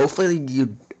hopefully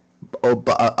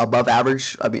above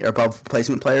average, above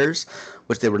replacement players,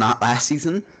 which they were not last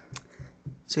season.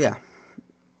 So yeah,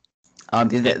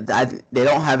 they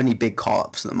don't have any big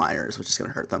call-ups in the minors, which is going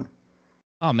to hurt them.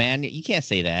 Oh man, you can't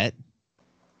say that.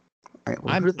 All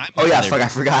right, I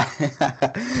forgot.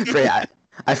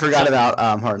 I forgot about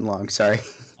Hard and Long. Sorry.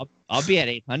 I'll be at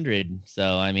 800.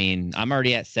 So I mean, I'm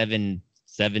already at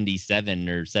 777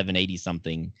 or 780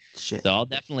 something. Shit. So I'll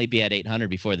definitely be at 800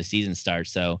 before the season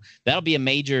starts. So that'll be a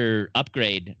major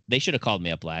upgrade. They should have called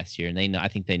me up last year, and I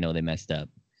think they know they messed up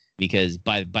because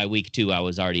by week 2 I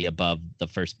was already above the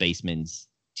first baseman's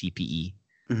TPE.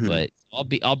 Mm-hmm. But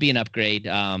I'll be an upgrade.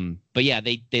 But yeah,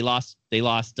 they lost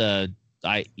Herrera,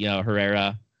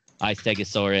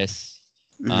 Stegosaurus.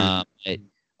 Mm-hmm.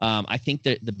 I think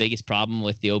that the biggest problem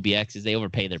with the OBX is they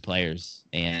overpay their players,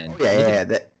 and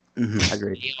agreed.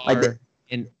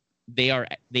 They are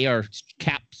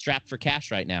strapped for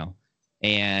cash right now,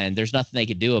 and there's nothing they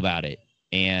could do about it.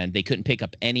 And they couldn't pick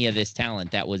up any of this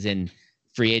talent that was in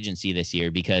free agency this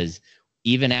year because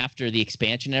even after the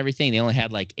expansion and everything, they only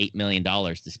had like $8 million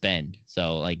to spend.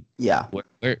 So like, yeah,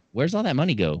 where's all that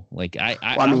money go? Like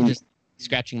I'm just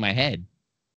scratching my head.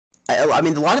 I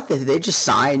mean, a lot of they just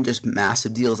sign just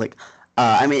massive deals. Like,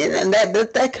 and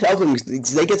that could help them.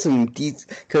 They get some deeds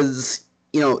because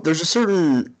there's a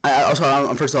certain. First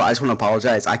of all, I just want to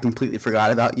apologize. I completely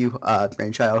forgot about you,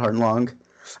 Brainchild Hard and Long.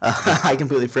 I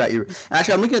completely forgot you. And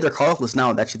actually, I'm looking at their call-up list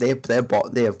now. Actually, they have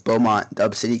Beaumont,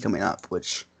 Dub City coming up,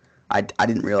 which I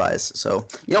didn't realize. So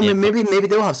maybe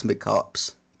they'll have some big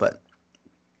call-ups. But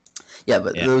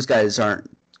those guys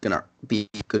aren't gonna be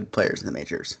good players in the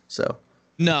majors. So.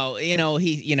 No, even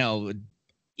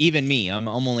me, I'm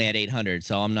only at 800,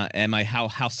 so I'm not. Am I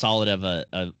how solid of a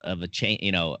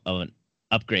chain, of an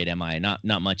upgrade am I? Not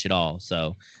much at all.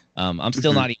 So, I'm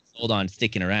still not even sold on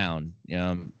sticking around.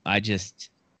 I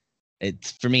just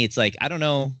it's for me. It's like I don't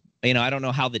know. I don't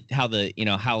know how it's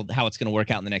going to work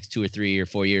out in the next 2 or 3 or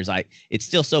 4 years. It's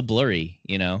still so blurry.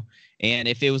 And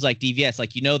if it was like DVS,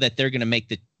 like that they're going to make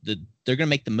they're going to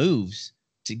make the moves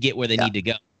to get where they need to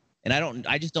go. And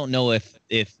I just don't know if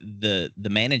the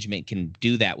management can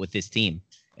do that with this team,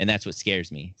 and that's what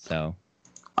scares me. So,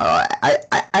 I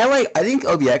think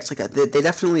OBX they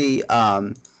definitely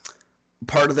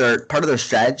part of their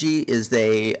strategy is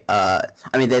they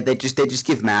just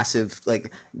give massive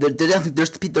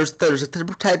there's a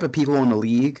type of people in the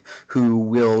league who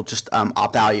will just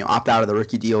opt out of the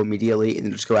rookie deal immediately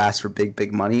and just go ask for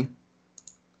big money.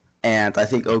 And I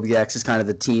think OBX is kind of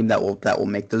the team that will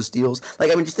make those deals.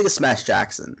 Just think of Smash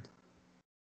Jackson.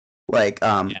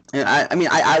 And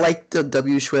I like the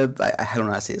W Schwib. I don't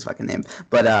know how to say his fucking name,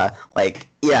 but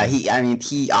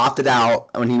he opted out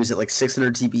when he was at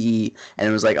 600 TBE, and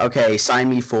it was like, okay, sign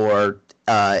me for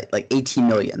 18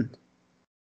 million.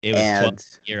 It was 12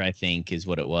 a year, I think, is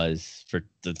what it was for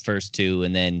the first two,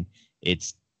 and then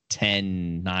it's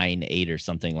 10, 9, 8 or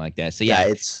something like that. So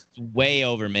it's way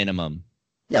over minimum.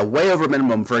 Yeah, way over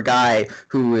minimum for a guy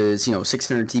who is,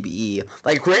 600 TBE.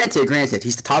 Granted,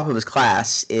 he's the top of his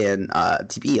class in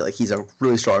TBE. He's a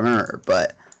really strong earner,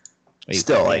 but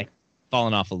still,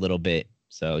 fallen off a little bit.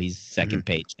 So he's second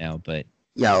page now, but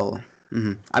yeah.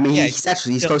 I mean,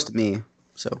 he's close to me.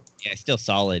 So yeah, still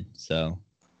solid. So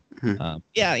I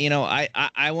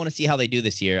want to see how they do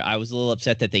this year. I was a little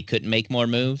upset that they couldn't make more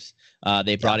moves.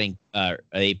 They brought in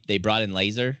they brought in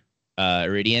Laser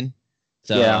Iridian.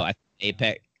 So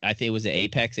Apex, I think it was the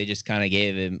Apex. They just kind of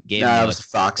gave him. No, it was the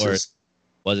Foxes.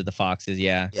 Was it the Foxes?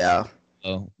 Yeah. Yeah.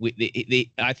 So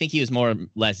I think he was more or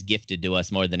less gifted to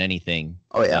us more than anything.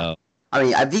 Oh yeah.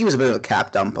 I think he was a bit of a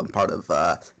cap dump on part of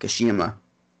Kashima.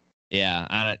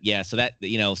 Yeah. So that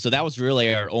so that was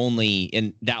really our only,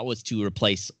 and that was to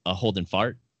replace a Holden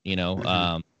Fart.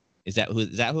 Is that who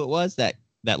it was that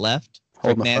left?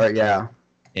 Holden Fart. Yeah.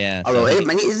 Yeah. Although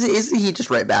isn't he just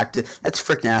right back to that's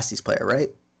Frick Nasty's player, right?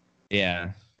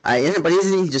 Yeah. But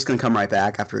isn't he just going to come right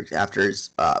back after his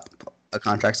a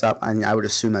contract's up? I mean, I would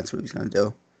assume that's what he's going to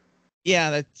do. Yeah,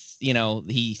 that's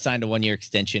he signed a 1-year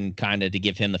extension kind of to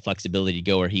give him the flexibility to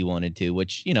go where he wanted to,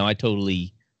 which I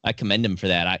commend him for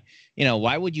that.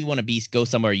 Why would you want to go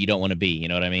somewhere you don't want to be? You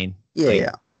know what I mean?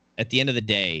 Yeah. At the end of the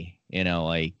day,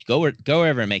 go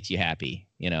wherever it makes you happy.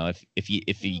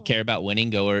 If you care about winning,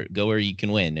 go where you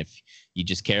can win. If you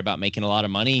just care about making a lot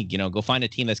of money, go find a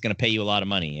team that's going to pay you a lot of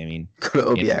money. I mean,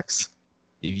 go to OBX.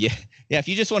 If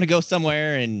you just want to go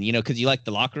somewhere and because you like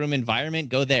the locker room environment,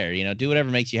 go there. Do whatever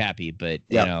makes you happy. But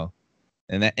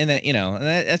and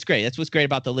that's great. That's what's great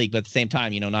about the league. But at the same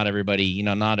time, not everybody,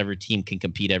 not every team can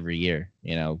compete every year.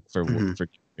 For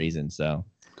reasons. So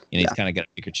you kind of got to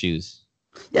pick or choose.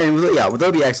 Yeah, with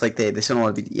OBX, they still don't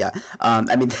want to be. Yeah,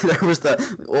 I mean, there was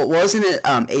wasn't it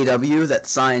AW that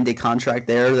signed a contract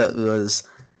there that was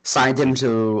signed him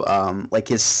to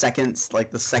his second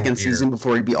season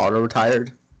before he'd be auto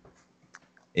retired.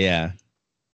 Yeah,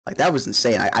 that was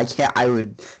insane. I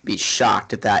would be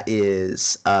shocked if that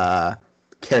is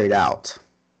carried out.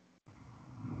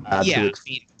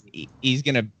 He's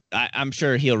gonna. I'm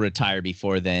sure he'll retire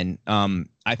before then. I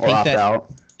think opt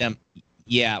out.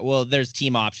 Yeah, well, there's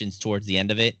team options towards the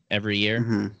end of it every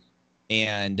year,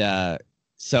 and but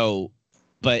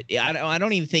I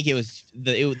don't even think it was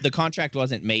the contract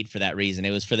wasn't made for that reason.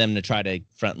 It was for them to try to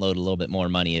front load a little bit more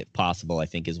money if possible. I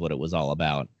think is what it was all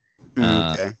about.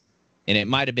 Okay. And it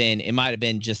might have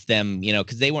been just them,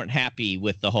 because they weren't happy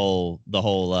with the whole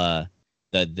the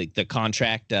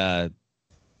contract.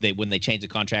 When they changed the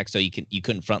contract, so you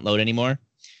couldn't front load anymore.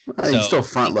 You still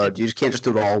front load. You just can't just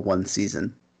do it all one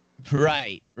season.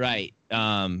 Right.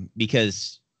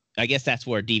 Because I guess that's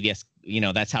where DVS,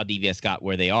 that's how DVS got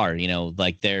where they are,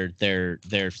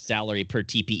 their salary per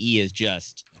TPE is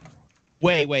just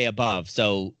way above.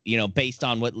 So, based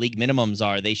on what league minimums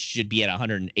are, they should be at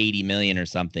 180 million or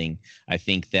something. I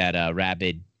think that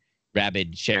Rabid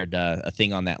shared a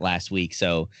thing on that last week.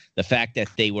 So the fact that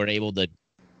they were able to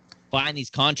find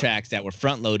these contracts that were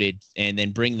front loaded and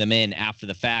then bring them in after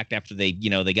the fact, after they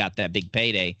got that big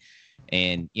payday.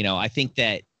 And, I think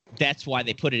that's why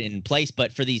they put it in place.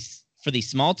 But for these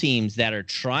small teams that are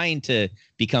trying to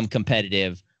become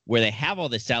competitive, where they have all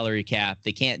this salary cap,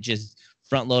 they can't just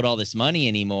front load all this money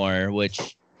anymore,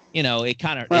 which, it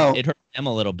kind of it hurts them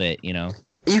a little bit,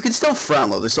 You can still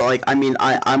front load. So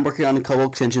I'm working on a couple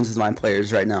extensions with my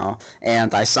players right now,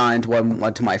 and I signed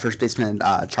one to my first baseman,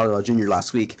 Charlie Law Jr.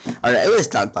 last week. Or it was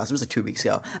done last. It was 2 weeks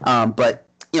ago. But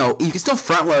you can still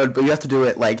front load, but you have to do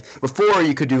it before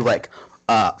you could do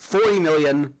 40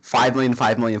 million, 5 million,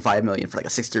 5 million, 5 million for a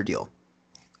 6-year deal.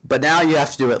 But now you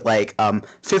have to do it like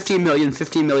 15 million,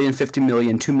 15 million, 50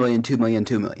 million, 2 million, 2 million,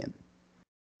 2 million.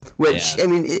 Which, Yeah. I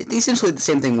mean, essentially the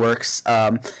same thing works.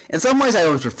 In some ways, I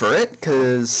always prefer it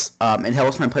because it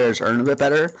helps my players earn a bit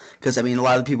better. Because, I mean, a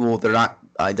lot of people, they're not,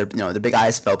 they're big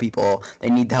ISFL people.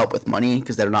 They need the help with money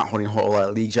because they're not holding a whole lot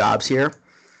of league jobs here.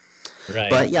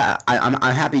 Right. But yeah, I'm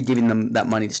happy giving them that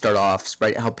money to start off,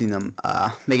 right? Helping them,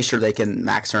 making sure they can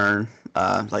max earn,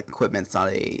 like equipment's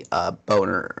not a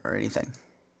boner or anything.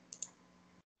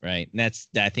 Right. And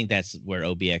I think that's where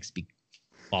OBX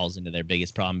falls into their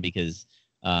biggest problem because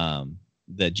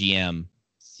the GM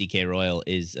CK Royal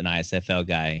is an ISFL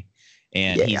guy,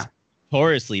 and he's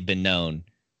notoriously been known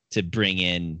to bring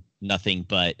in nothing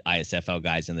but ISFL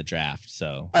guys in the draft.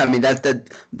 So I mean we did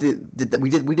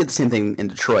the same thing in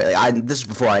Detroit. Like this is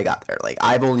before I got there. Like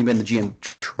I've only been the GM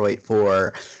Detroit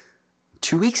for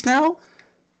 2 weeks now.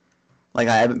 Like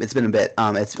I haven't. It's been a bit.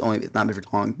 It's not been for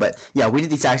long. But yeah, we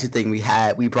did the exact same thing.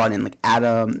 We brought in like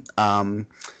Adam.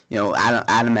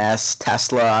 Adam S,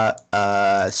 Tesla,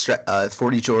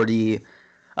 40 Jordy,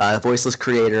 Voiceless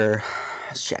Creator.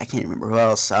 Shit, I can't remember who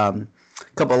else.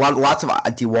 Lots of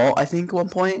DeWalt, I think, at one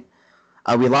point.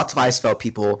 We had lots of ISFL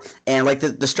people, and like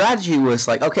the strategy was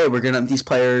like, okay, we're gonna these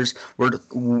players, we're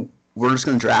just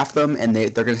gonna draft them, and they're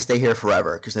gonna stay here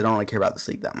forever because they don't really care about this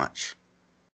league that much.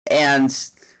 And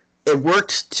it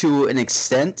worked to an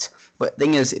extent, but the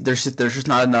thing is, there's just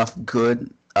not enough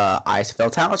good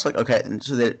ISFL talent. It's like, okay,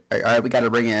 so all right, we got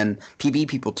to bring in PB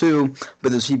people too,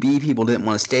 but those PB people didn't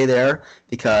want to stay there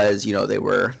because they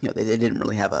didn't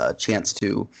really have a chance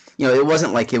to. It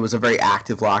wasn't like it was a very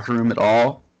active locker room at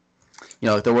all.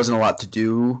 There wasn't a lot to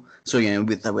do. So we had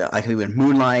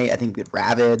Moonlight, I think we had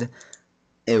Ravid.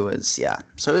 It was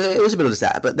So it was a bit of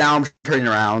that, but now I'm turning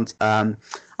around. I'm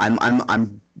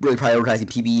really prioritizing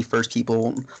PB first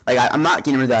people. Like I'm not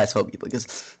getting rid of the ISO people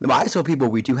because the ISO people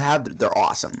we do have, they're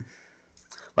awesome.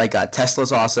 Like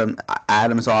Tesla's awesome,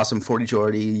 Adam's awesome, 40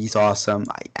 Jordy, he's awesome.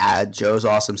 Joe's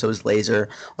awesome, so is Laser,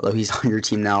 although he's on your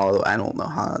team now. Although I don't know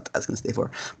how that's gonna stay for.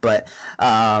 But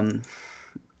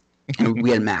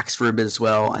we had Max for a bit as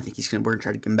well. I think we're gonna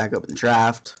try to get him back up in the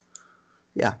draft.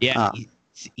 Yeah. Yeah.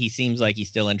 He seems like he's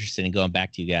still interested in going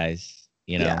back to you guys.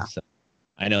 Yeah. So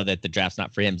I know that the draft's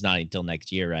not for him. It's not until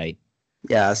next year, right?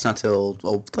 Yeah, it's not till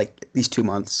like at least 2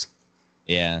 months.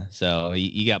 Yeah, so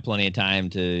you got plenty of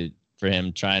time for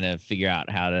him trying to figure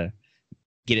out how to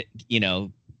get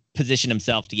it, position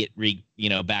himself to get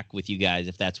back with you guys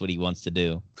if that's what he wants to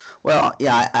do. Well,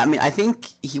 yeah, I mean, I think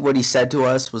what he said to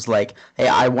us was like, "Hey,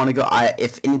 I want to go.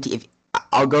 If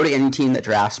I'll go to any team that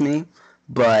drafts me,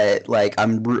 but like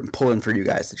I'm pulling for you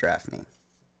guys to draft me."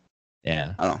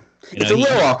 Yeah, I don't know. It's a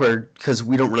little awkward because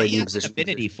we don't really need a position.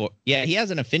 He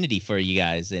has an affinity for you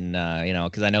guys, and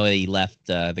because I know he left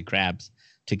the Crabs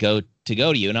to go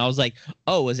to you, and I was like,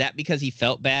 oh, was that because he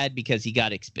felt bad because he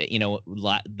got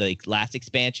the last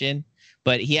expansion,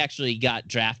 but he actually got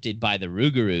drafted by the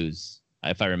Rougarous,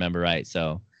 if I remember right.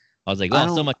 So I was like,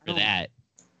 well, so much for that.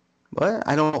 What?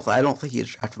 I don't think he was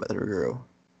drafted by the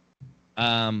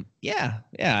Rougarou. Yeah,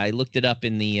 I looked it up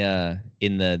in the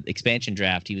expansion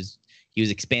draft. He was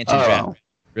expansion draft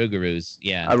Rougarous.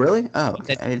 Yeah. Oh, really? Oh,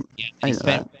 okay.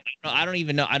 I don't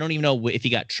even know if he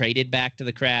got traded back to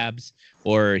the Crabs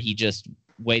or he just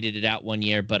waited it out 1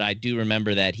 year. But I do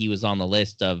remember that he was on the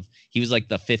list he was like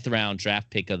the 5th round draft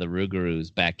pick of the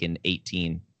Rougarous back in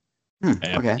 18.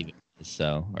 Okay.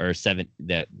 So or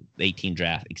 18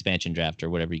 draft expansion draft or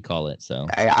whatever you call it. So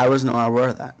I wasn't aware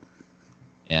of that.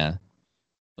 Yeah.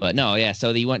 But no, yeah.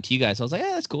 So he went to you guys. So I was like,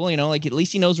 that's cool. Like at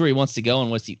least he knows where he wants to go and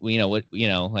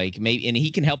like maybe, and he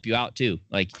can help you out too.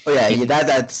 Like, oh yeah,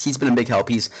 he's been a big help.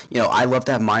 He's, I love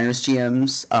to have minors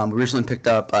GMs. We recently picked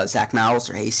up Zach Mowles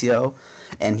or Hacio,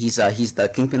 and he's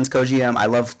the Kingpin's co-GM. I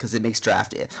love because it makes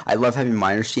drafting. I love having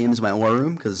minors GMs in my war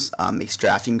room because it makes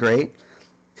drafting great.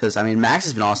 Because, I mean, Max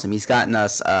has been awesome. He's gotten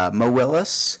us Mo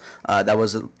Willis. That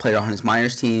was a player on his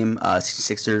minors team.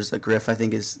 66ers, Griff, I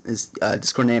think is his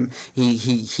Discord name.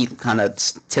 He kind of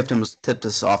tipped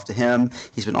us off to him.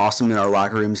 He's been awesome in our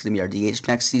locker room. He's going to be our DH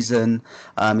next season.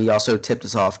 He also tipped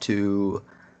us off to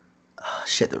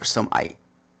there was some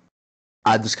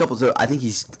there's a couple of, I think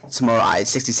he's some more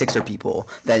 66er people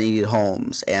that needed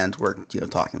homes, and we're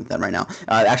talking with them right now.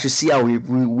 Actually, see how we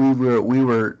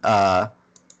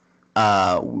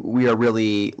are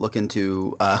really looking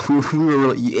to.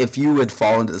 If you would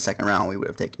fall into the second round, we would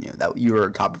have taken you. That you were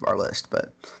top of our list,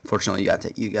 but fortunately,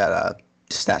 you got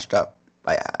snatched up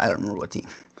by I don't remember what team.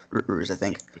 Ruse, I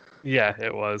think. Yeah,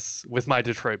 it was. With my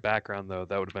Detroit background, though,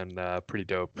 that would have been pretty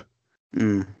dope.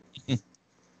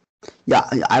 Yeah,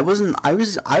 I wasn't. I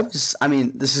was. I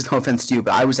mean, this is no offense to you,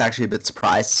 but I was actually a bit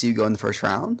surprised to see you go in the first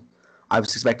round. I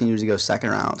was expecting you to go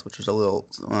second round, which was a little.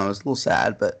 Well, I was a little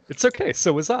sad, but It's okay.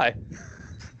 So was I.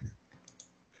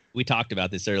 We talked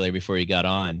about this earlier before you got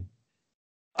on.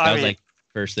 That I was mean, like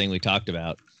first thing we talked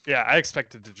about. yeah, I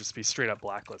expected to just be straight up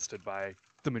blacklisted by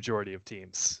the majority of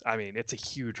teams. I mean, it's a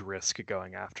huge risk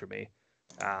going after me.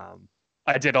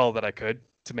 I did all that I could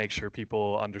to make sure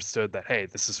people understood that, hey,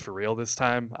 this is for real this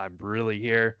time. I'm really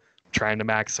here, trying to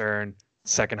max earn,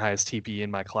 second highest TPE in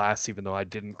my class, even though I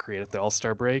didn't create the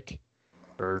All-Star break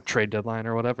or trade deadline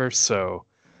or whatever. So,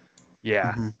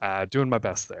 yeah, doing my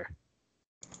best there.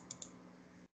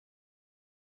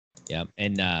 Yeah,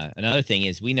 and another thing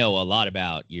is we know a lot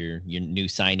about your new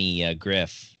signee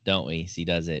Griff, don't we? He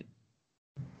does it.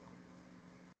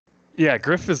 Yeah,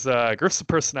 Griff's a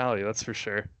personality, that's for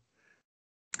sure.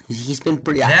 he's been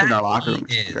pretty active in That our locker he room.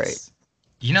 Which is great.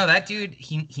 You know that dude.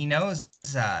 He knows.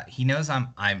 He knows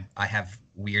I have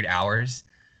weird hours,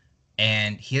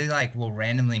 and he like will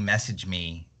randomly message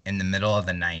me in the middle of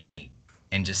the night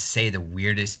and just say the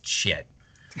weirdest shit.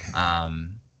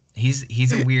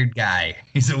 He's a weird guy.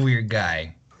 He's a weird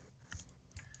guy.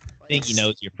 I think he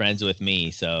knows you're friends with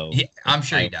me, so I'm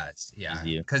sure he does. Yeah,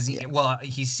 you. because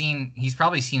he's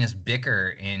probably seen us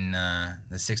bicker in the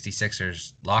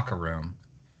 66ers locker room.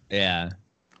 Yeah.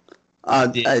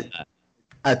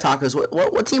 Tacos.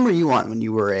 What team were you on when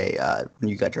you were when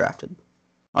you got drafted?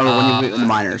 Oh, when you were in the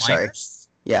minors. Sorry.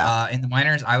 Yeah. In the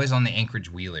minors, I was on the Anchorage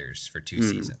Wheelers for 2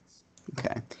 seasons.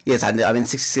 Okay. Yes, I mean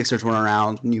 66ers went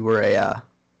around when you were a.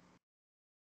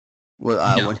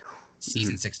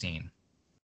 Season 16.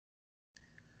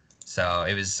 So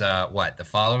it was the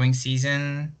following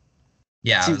season?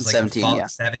 Yeah, season it was like 17,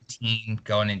 17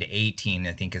 going into 18,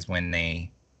 I think is when they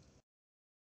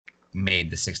made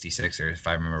the 66ers, if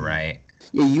I remember right.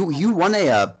 Yeah, you won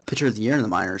a pitcher of the year in the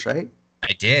minors, right?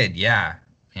 I did, yeah.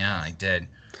 Yeah, I did.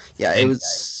 Yeah, it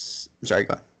was sorry,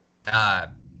 go ahead.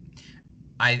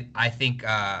 I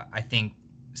think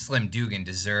Slim Dugan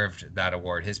deserved that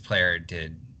award. His player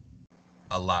did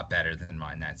a lot better than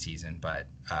mine that season, but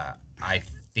I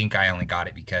think I only got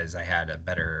it because I had a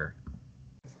better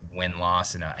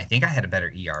win-loss, and I think I had a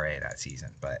better ERA that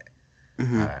season. But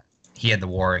he had the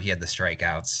WAR, he had the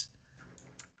strikeouts.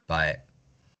 But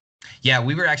yeah,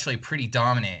 we were actually pretty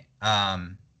dominant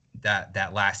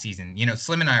that last season. You know,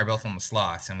 Slim and I are both on the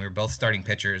Sloths, and we were both starting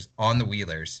pitchers on the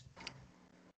Wheelers.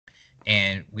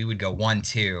 And we would go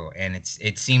 1-2, and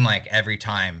it seemed like every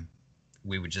time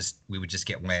we would just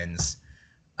get wins.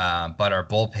 But our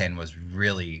bullpen was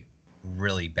really,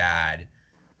 really bad.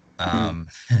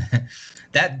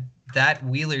 That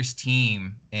Wheelers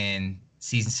team in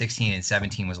season 16 and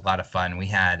 17 was a lot of fun. We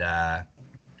had a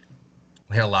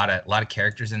lot of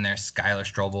characters in there. Skylar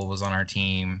Strobel was on our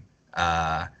team.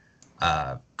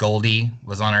 Goldie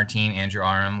was on our team. Andrew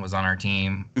Aram was on our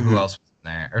team. Who else was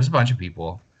in there? There was a bunch of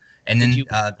people. And then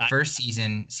first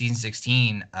season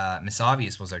 16, Miss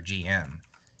Obvious was our GM.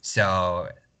 So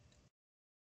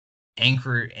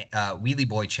Wheelie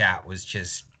Boy chat was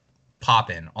just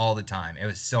popping all the time. It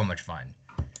was so much fun.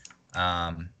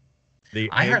 I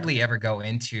hardly ever go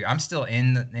into. I'm still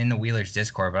in the Wheelers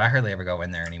Discord, but I hardly ever go in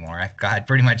there anymore. I've got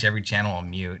pretty much every channel on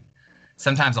mute.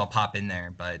 Sometimes I'll pop in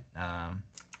there, but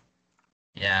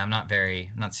yeah, I'm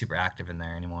not super active in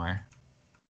there anymore.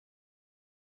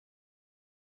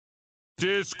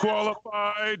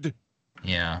 Disqualified.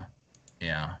 Yeah.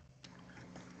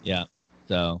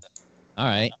 So, all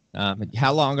right.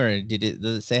 How long did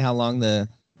it say how long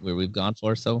where we've gone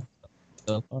for so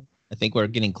far? I think we're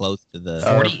getting close to the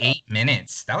 48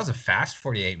 minutes. That was a fast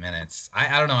 48 minutes.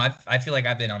 I don't know. I feel like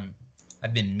I've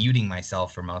been muting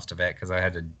myself for most of it because I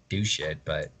had to do shit.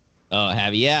 But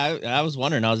have you? Yeah, I was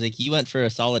wondering. I was like, you went for a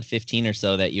solid 15 or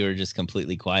so that you were just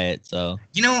completely quiet. So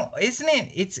isn't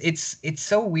it? It's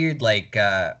so weird. Like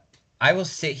I will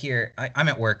sit here. I'm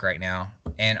at work right now,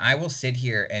 and I will sit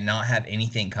here and not have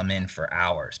anything come in for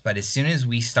hours. But as soon as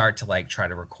we start to like try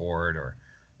to record or,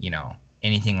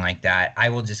 anything like that, I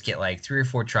will just get like 3 or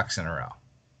 4 trucks in a row.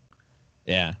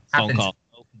 Yeah. Phone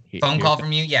call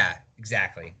from you. Yeah,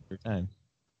 exactly. Time.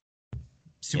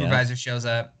 Supervisor shows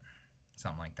up.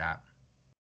 Something like that.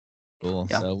 Cool.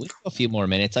 Yeah. So we have a few more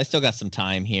minutes. I still got some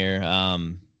time here.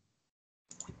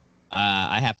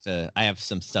 I have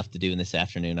some stuff to do in this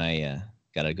afternoon. I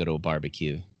gotta go to a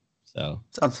barbecue. So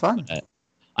sounds fun.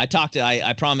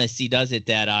 I promised he does it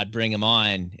that I'd bring him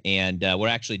on, and we're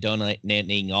actually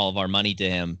donating all of our money to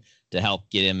him to help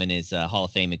get him in his Hall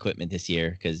of Fame equipment this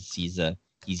year because he's a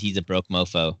broke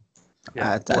mofo.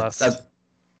 Yeah,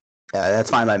 that's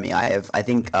fine by me. I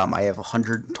think I have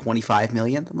 125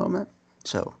 million at the moment.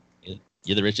 So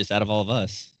You're the richest out of all of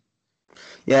us.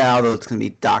 Yeah, although it's gonna be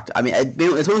docked. I mean,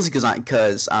 it's mostly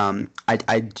because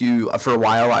I do for a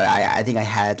while. I think I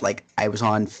had I was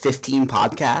on 15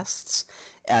 podcasts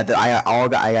that I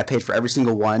got paid for every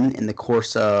single one in the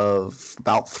course of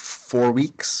about 4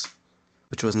 weeks,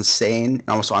 which was insane.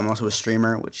 And I'm also a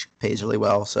streamer, which pays really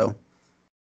well. So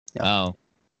yeah. Oh,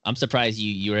 I'm surprised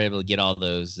you were able to get all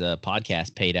those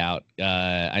podcasts paid out.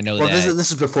 I know that. Well,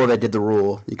 this is before they did the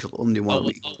rule. You could only do one a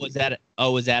week. Was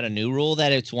that a new rule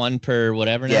that it's one per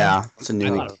whatever? Now? Yeah, it's a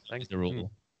new week. That's the rule.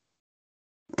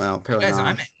 Well, apparently guys, not.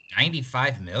 I'm at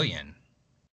 95 million.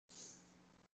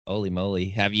 Holy moly!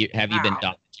 Have you been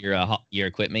docked your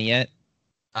equipment yet?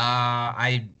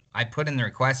 I put in the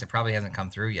request. It probably hasn't come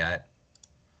through yet.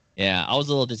 Yeah, I was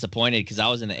a little disappointed because I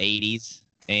was in the 80s.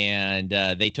 And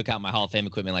they took out my Hall of Fame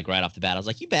equipment right off the bat. I was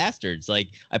like, "You bastards!" I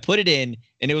put it in,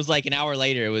 and it was an hour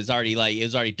later. It was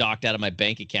already docked out of my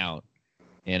bank account.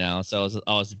 So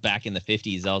I was back in the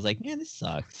 50s. I was like, "Man, this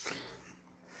sucks."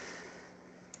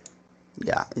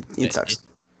 Yeah, it sucks.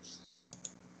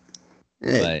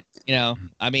 But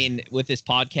I mean, with this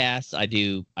podcast, I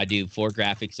do 4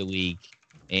 graphics a week,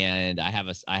 and I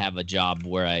have a job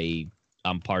where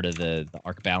I'm part of the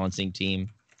arc balancing team.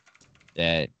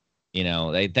 That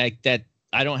that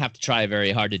I don't have to try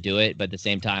very hard to do it, but at the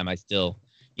same time, I still,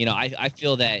 I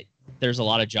feel that there's a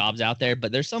lot of jobs out there,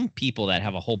 but there's some people that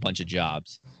have a whole bunch of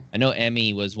jobs. I know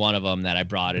Emmy was one of them that I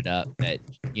brought it up that,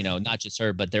 not just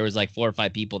her, but there was 4 or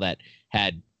 5 people that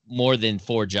had more than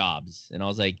 4 jobs. And I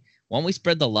was like, why don't we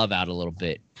spread the love out a little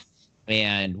bit?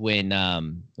 And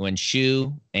when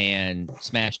Shu and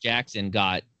Smash Jackson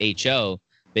got HO,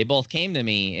 they both came to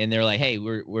me and they're like, "Hey,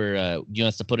 we're do you want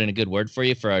us to put in a good word for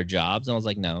you for our jobs?" And I was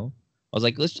like, "No." I was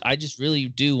like, I just really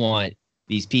do want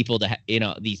these people to,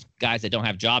 these guys that don't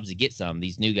have jobs to get some.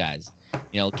 These new guys,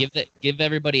 give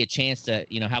everybody a chance to,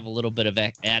 have a little bit of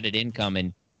added income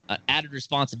and added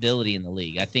responsibility in the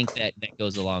league. I think that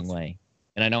goes a long way.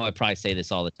 And I know I probably say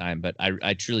this all the time, but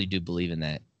I truly do believe in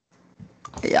that.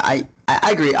 Yeah, I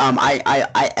agree.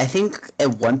 I think at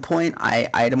one point I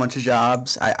had a bunch of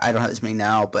jobs. I don't have as many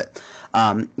now, but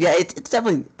yeah, it's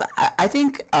definitely. I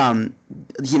think the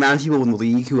amount of people in the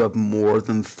league who have more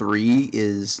than 3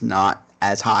 is not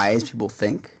as high as people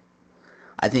think.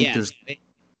 I think there's.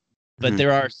 But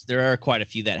there are quite a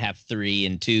few that have 3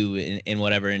 and 2 and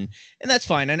whatever, and that's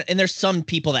fine. And there's some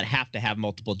people that have to have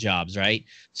multiple jobs, right?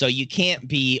 So you can't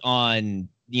be on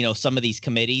some of these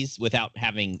committees without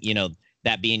having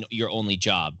that being your only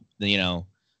job,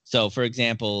 So, for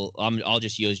example, I'll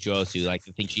just use Josu. I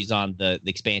think she's on the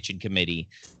expansion committee,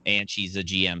 and she's a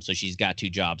GM, so she's got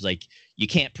 2 jobs. You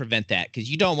can't prevent that because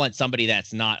you don't want somebody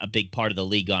that's not a big part of the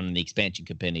league on the expansion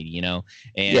committee,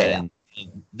 And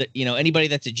anybody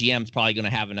that's a GM is probably going to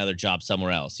have another job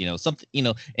somewhere else, something,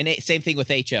 and same thing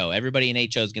with HO. Everybody in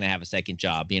HO is going to have a second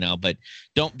job, but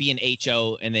don't be an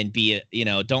HO and then be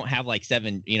don't have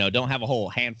 7, don't have a whole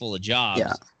handful of jobs.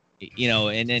 Yeah.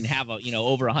 And then have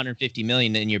over 150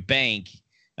 million in your bank.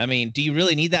 I mean, do you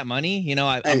really need that money?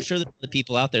 I'm sure that the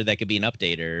people out there that could be an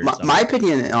updater. My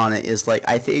opinion on it is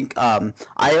I think I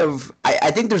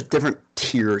think there's different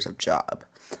tiers of job.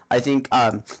 I think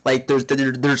there's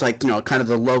kind of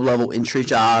the low level entry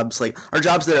jobs, are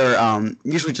jobs that are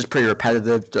usually just pretty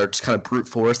repetitive. They're just kind of brute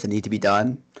force that need to be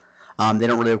done. They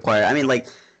don't really require. I mean,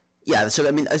 yeah, so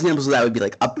examples of that would be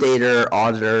updater,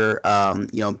 auditor,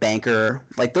 banker.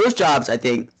 Those jobs I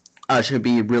think should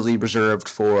be really reserved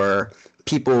for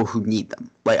people who need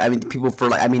them. People for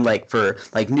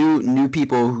new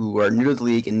people who are new to the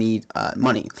league and need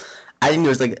money. I think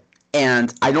there's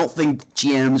and I don't think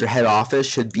GMs or head office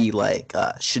should be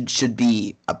should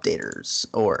be updaters,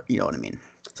 or you know what I mean.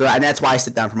 So and that's why I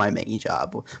sit down for my making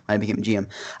job when I became a GM.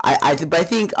 I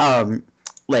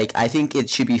think it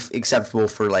should be acceptable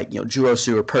for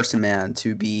Jurosu or Person Man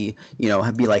to be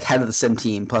head of the sim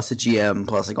team plus a GM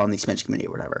plus on the expansion committee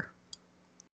or whatever.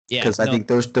 Yeah, because I think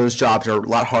those jobs are a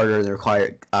lot harder. They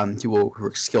require people who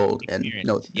are skilled and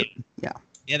yeah.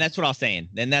 Yeah, that's what I was saying,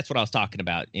 and that's what I was talking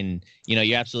about. And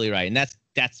you're absolutely right, and that's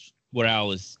what I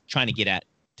was trying to get at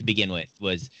to begin with.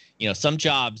 Was some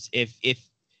jobs, if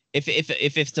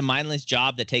it's a mindless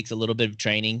job that takes a little bit of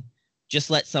training, just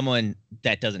let someone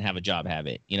that doesn't have a job have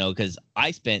it. Because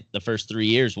I spent the first 3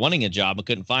 years wanting a job and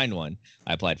couldn't find one.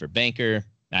 I applied for banker,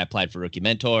 I applied for rookie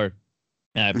mentor,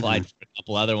 and I applied for a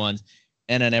couple other ones,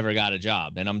 and I never got a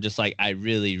job. And I'm just I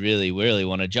really, really, really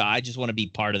want a job. I just want to be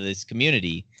part of this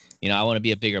community. I want to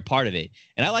be a bigger part of it.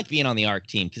 And I like being on the ARC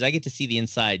team because I get to see the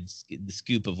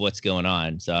scoop of what's going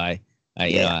on. So I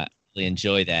really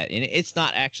enjoy that. And it's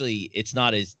not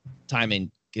as time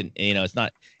it's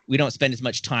not, we don't spend as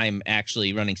much time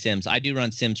actually running sims. I do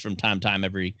run sims from time to time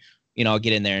I'll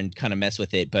get in there and kind of mess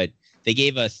with it, but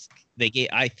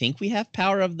I think we have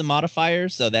power of the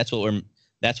modifiers. So that's what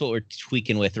we're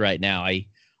tweaking with right now. I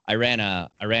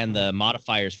ran the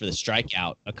modifiers for the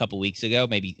strikeout a couple weeks ago,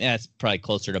 maybe that's probably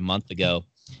closer to a month ago.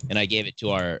 And I gave it to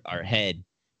our head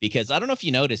because I don't know if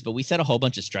you noticed, but we set a whole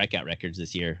bunch of strikeout records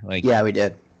this year. Like, yeah, we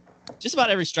did. Just about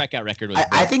every strikeout record was.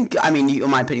 I think. I mean,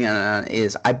 my opinion on it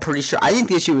is, I'm pretty sure. I think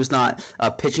the issue was not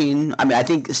pitching. I mean, I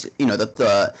think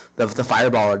the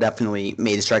fireball definitely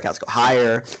made the strikeouts go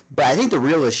higher. But I think the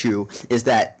real issue is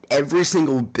that every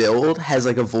single build has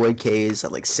like avoid Ks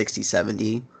at like 60,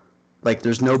 70. Like,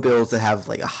 there's no builds that have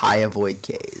like a high avoid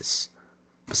Ks.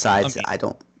 Besides, I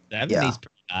don't. 70's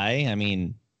pretty high. I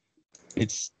mean,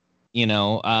 it's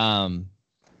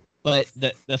but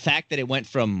the fact that it went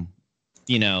from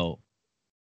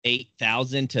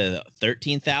 8,000 to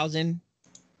 13,000,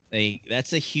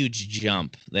 that's a huge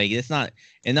jump. Like, it's not,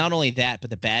 and not only that, but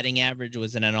the batting average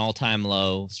was at an all-time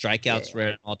low. Strikeouts were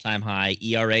at an all-time high.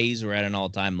 ERAs were at an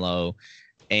all-time low.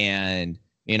 And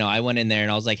I went in there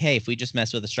and I was like, hey, if we just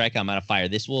mess with the strikeout modifier,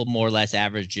 this will more or less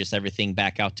average just everything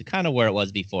back out to kind of where it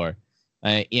was before.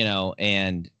 But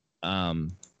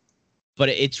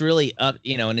it's really up,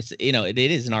 and it's, it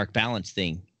is an arc balance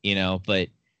thing, but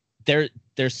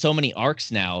there's so many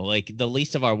arcs now. Like, the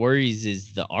least of our worries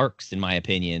is the arcs, in my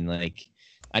opinion. Like,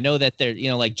 I know that they're,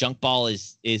 like, junk ball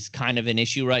is kind of an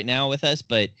issue right now with us,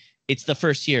 but it's the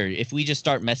first year. If we just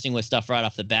start messing with stuff right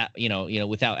off the bat,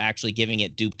 without actually giving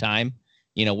it due time,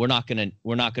 we're not gonna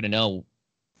know,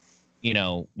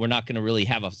 we're not gonna really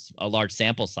have a large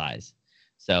sample size.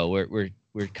 So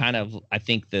we're kind of, I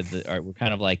think we're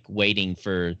kind of like waiting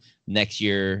for next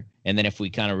year, and then if we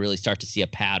kind of really start to see a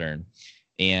pattern.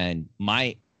 And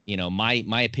my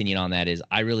opinion on that is,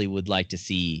 I really would like to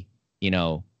see,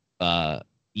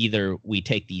 either we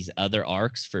take these other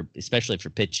arcs especially for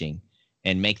pitching,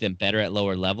 and make them better at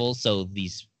lower levels, so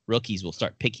these rookies will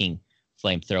start picking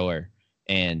Flamethrower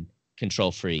and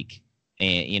Control Freak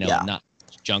and not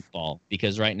junk ball,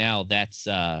 because right now that's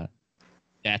the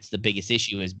biggest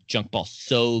issue, is junk ball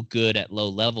so good at low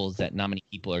levels that not many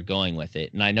people are going with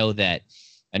it. And I know that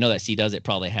C Does It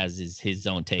probably has his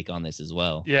own take on this as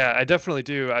well. Yeah, I definitely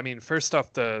do. I mean, first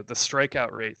off, the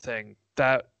strikeout rate thing,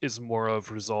 that is more of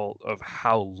a result of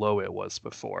how low it was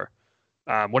before.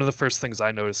 One of the first things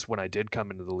I noticed when I did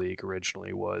come into the league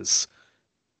originally was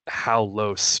how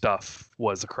low stuff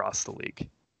was across the league.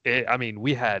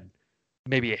 We had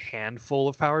maybe a handful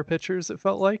of power pitchers, it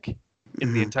felt like,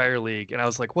 in the entire league. And I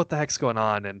was like, what the heck's going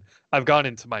on? And I've gone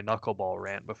into my knuckleball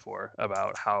rant before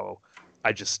about how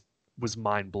I just was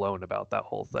mind blown about that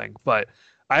whole thing. But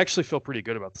I actually feel pretty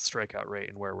good about the strikeout rate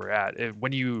and where we're at.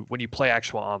 When you play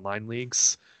actual online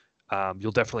leagues,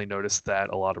 you'll definitely notice that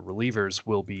a lot of relievers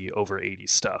will be over 80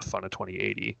 stuff on a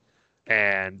 2080.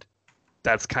 And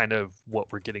that's kind of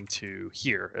what we're getting to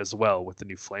here as well with the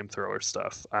new Flamethrower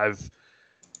stuff.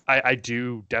 I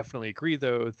do definitely agree,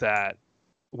 though, that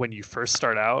when you first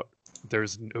start out,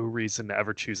 there's no reason to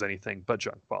ever choose anything but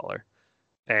junk baller.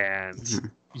 And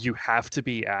you have to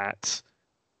be at,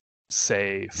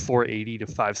 say, 480 to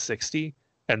 560,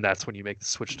 and that's when you make the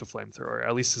switch to Flamethrower,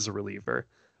 at least as a reliever.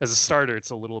 As a starter, it's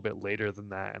a little bit later than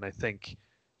that, and I think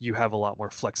you have a lot more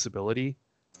flexibility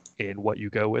in what you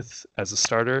go with as a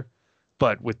starter.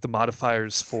 But with the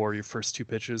modifiers for your first two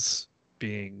pitches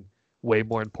being way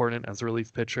more important as a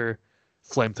relief pitcher,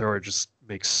 Flamethrower just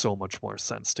makes so much more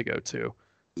sense to go to.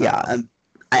 Yeah,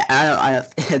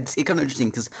 it's kind of interesting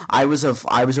because I was a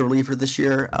reliever this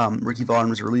year. Ricky Vaughn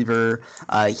was a reliever.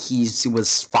 He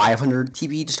was 500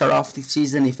 TB to start off the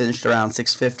season. He finished around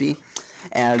 650,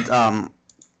 and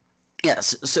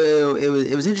so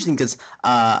it was interesting because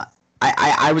my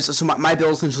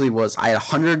build essentially was, I had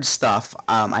 100 stuff.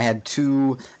 I had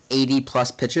 280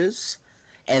 plus pitches,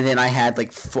 and then I had I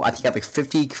think I had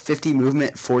 50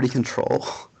 movement, 40 control.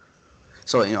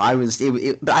 So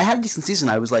but I had a decent season.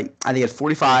 I was I think I had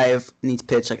 45 in each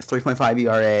pitch, 3.5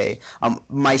 ERA.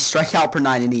 My strikeout per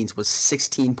 9 innings was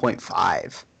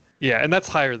 16.5. Yeah, and that's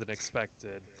higher than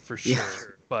expected for sure. Yeah.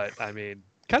 But I mean,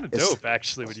 kind of dope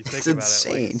actually when you think about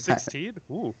insane. It. 16.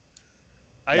 Ooh.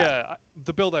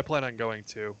 The build I plan on going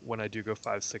to when I do go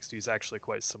 560 is actually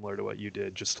quite similar to what you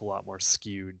did, just a lot more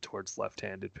skewed towards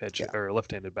left-handed or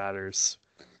left-handed batters.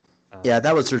 Yeah,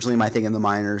 that was originally my thing in the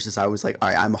minors. Is I was like, all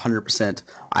right, I'm 100%.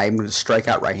 I'm going to strike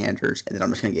out right-handers, and then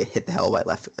I'm just going to get hit the hell by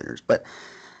left-handers. But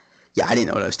Yeah, I didn't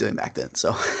know what I was doing back then.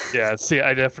 So Yeah, see,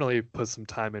 I definitely put some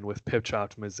time in with pitch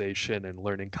optimization and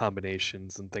learning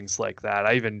combinations and things like that.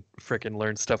 I even freaking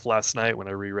learned stuff last night when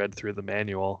I reread through the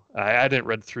manual. I didn't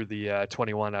read through the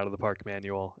 21 out of the park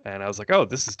manual, and I was like, oh,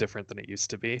 this is different than it used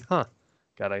to be. Huh.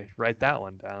 Gotta write that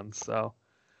one down. So,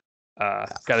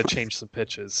 gotta change some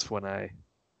pitches when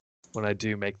I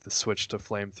do make the switch to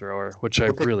flamethrower, which I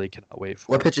really cannot wait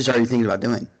for. what pitches are you thinking about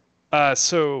doing?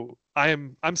 So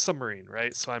I'm submarine,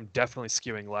 right? So I'm definitely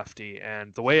skewing lefty,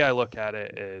 and the way I look at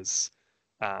it is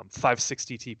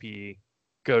 560 TPE,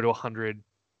 go to 100,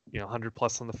 100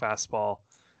 plus on the fastball,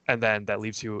 and then that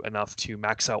leaves you enough to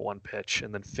max out one pitch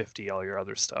and then 50 all your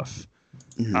other stuff.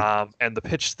 And the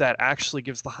pitch that actually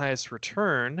gives the highest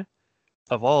return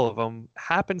of all of them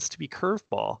happens to be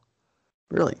curveball.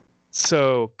 Really?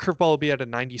 So curveball will be at a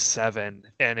 97,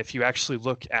 and if you actually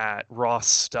look at raw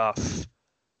stuff,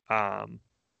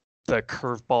 the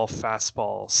curveball,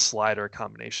 fastball, slider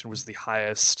combination was the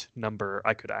highest number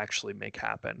I could actually make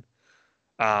happen.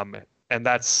 And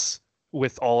that's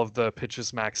with all of the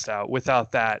pitches maxed out.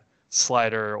 Without that,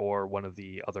 slider or one of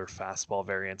the other fastball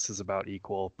variants is about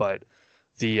equal, but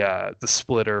the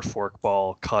splitter,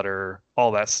 forkball, cutter,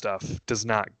 all that stuff does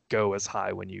not go as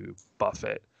high when you buff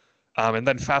it. And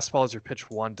then fastball as your pitch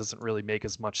one doesn't really make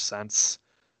as much sense.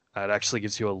 It actually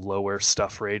gives you a lower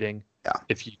stuff rating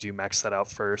if you do max that out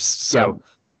first. So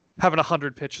having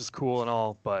 100 pitch is cool and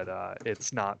all, but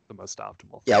it's not the most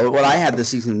optimal. Yeah, what I had this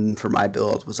season for my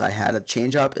build was I had a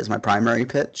changeup as my primary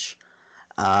pitch.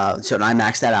 So I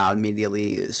maxed that out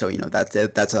immediately. So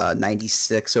that's a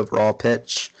 96 overall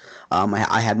pitch.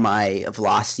 I had my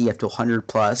velocity up to 100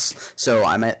 plus. So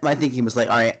my thinking was like,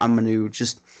 all right, I'm going to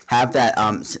just have that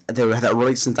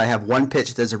really, since I have one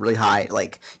pitch that's a really high,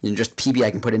 just PB I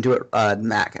can put into it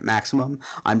maximum.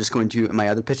 I'm just going to, my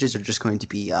other pitches are just going to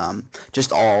be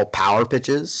just all power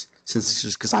pitches, since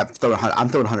just because I'm throwing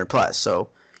 100 plus. So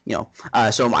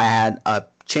so I had a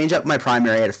change up my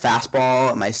primary. I had a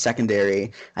fastball. My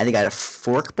secondary, I think I had a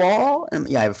forkball. And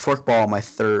I have a forkball my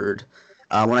third.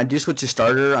 When I do switch to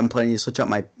starter, I'm planning to switch up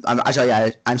my.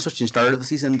 I'm switching starter this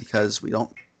season because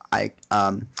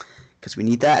because we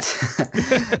need that.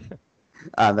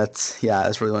 That's really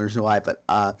the only reason why. But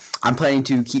I'm planning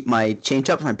to keep my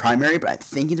changeup as my primary, but I'm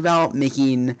thinking about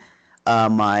making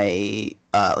my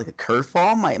like a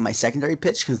curveball my secondary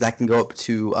pitch, because that can go up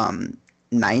to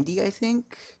 90, I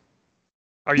think.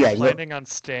 Are you planning on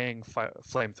staying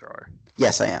flamethrower?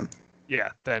 Yes, I am.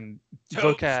 Yeah, then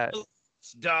look at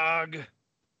dog.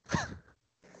 God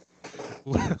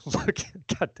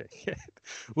dang it.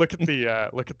 Look at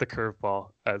the curveball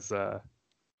as a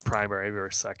primary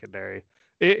or secondary.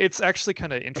 It's actually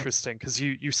kind of interesting because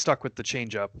you stuck with the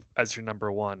changeup as your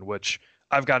number one, which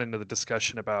I've got into the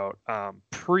discussion about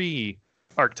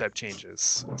pre-archetype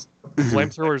changes.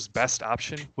 Flamethrower's best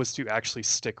option was to actually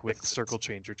stick with circle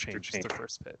change or change the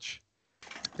first pitch.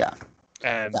 Yeah.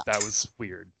 And that was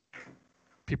weird.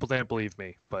 People didn't believe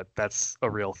me, but that's a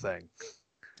real thing.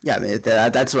 Yeah, I mean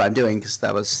that's what I'm doing, because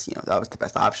that was the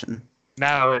best option.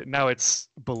 Now it's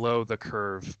below the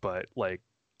curve, but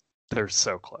they're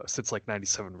so close. It's like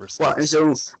 97 versus. Well, and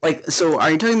so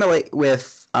are you talking about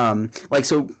with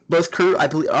so both I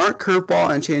believe aren't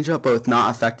curveball and changeup both not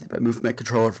affected by movement,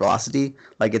 control, or velocity?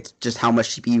 It's just how much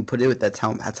CP you put it with. That's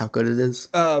how good it is.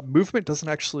 Movement doesn't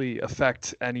actually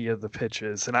affect any of the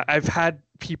pitches, and I've had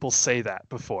people say that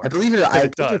before. I believe it. I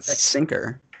it does. It affects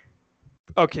sinker.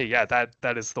 Okay, yeah,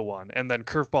 that is the one. And then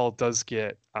curveball does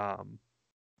get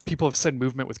people have said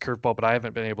movement with curveball, but I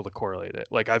haven't been able to correlate it.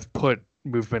 I've put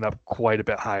movement up quite a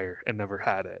bit higher and never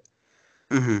had it.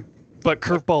 Mm-hmm. But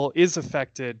curveball is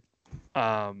affected.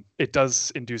 It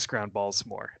does induce ground balls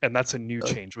more, and that's a new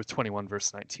change with 21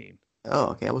 versus 19. Oh,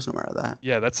 okay, I wasn't aware of that.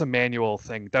 Yeah, that's a manual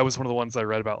thing. That was one of the ones I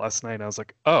read about last night, and I was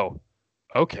like, oh,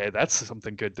 okay, that's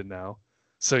something good to know.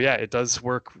 So yeah, it does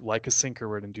work like a sinker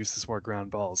where it induces more ground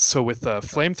balls. So with a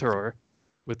flamethrower,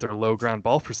 with their low ground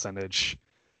ball percentage,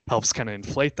 helps kind of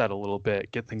inflate that a little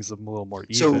bit, get things a little more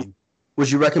even. So would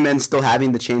you recommend still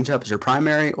having the changeup as your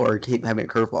primary, or keep having a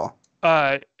curveball?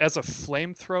 As a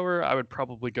flamethrower, I would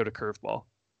probably go to curveball.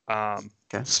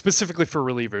 Okay. Specifically for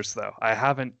relievers, though. I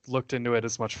haven't looked into it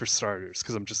as much for starters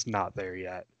because I'm just not there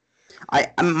yet.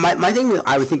 My thing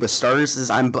I would think with starters is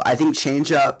I think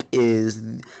changeup is,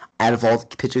 out of all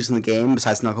the pitches in the game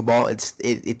besides knuckleball,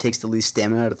 it takes the least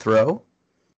stamina to throw.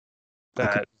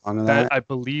 I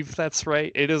believe that's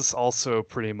right. It is also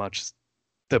pretty much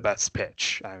the best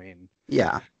pitch. I mean,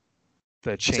 yeah.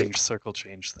 the circle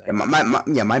change thing.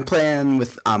 My plan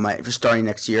with for starting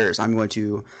next year is I'm going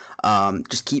to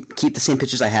just keep the same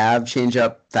pitches I have, change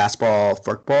up fastball,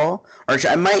 forkball, or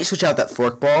I might switch out that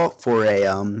forkball for a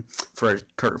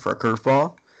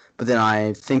curveball. But then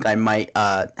I think I might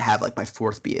have like my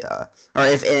fourth be or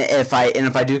if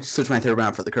I do switch my third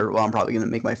round for the curveball, I'm probably gonna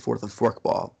make my fourth a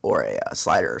forkball or a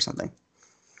slider or something.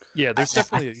 Yeah, there's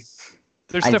definitely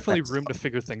room to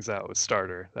figure things out with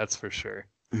starter. That's for sure.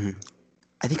 Mm-hmm.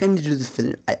 I think I need to do the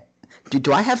finish.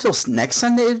 Do I have till next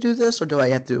Sunday to do this, or do I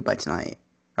have to do it by tonight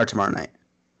or tomorrow night?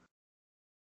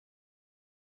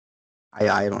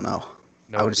 I don't know.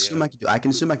 I would assume I could do. I can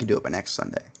assume I can do it by next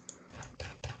Sunday.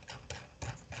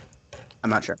 I'm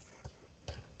not sure.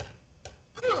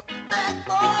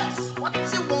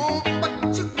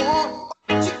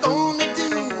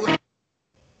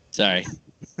 Sorry.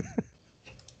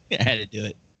 I had to do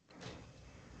it.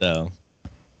 So,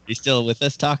 you still with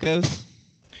us, Tacos?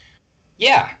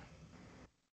 Yeah.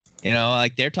 You know,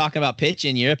 like they're talking about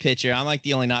pitching. You're a pitcher. I'm like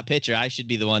the only not pitcher. I should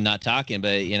be the one not talking,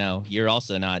 but you know, you're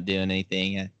also not doing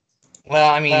anything.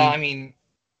 Well, I mean,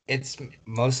 it's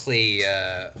mostly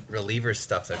reliever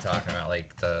stuff they're talking about.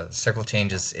 Like the circle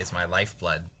change is my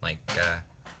lifeblood. Like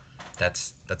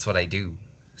that's what I do.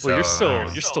 Well, so,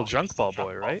 you're still junk ball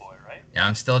boy, right? Yeah,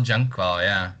 I'm still junk ball.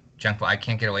 Yeah, junk ball. I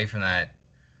can't get away from that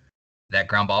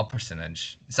ground ball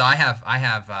percentage. So I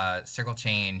have circle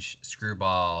change,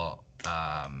 screwball,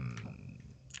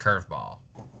 curveball,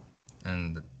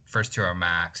 and the first two are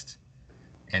maxed.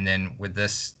 And then with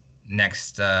this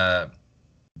next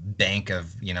bank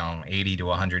of 80 to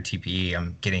 100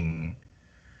 TPE,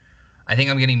 I think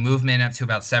I'm getting movement up to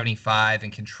about 75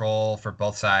 and control for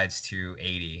both sides to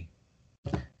 80,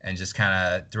 and just kind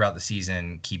of throughout the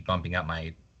season keep bumping up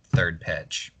my third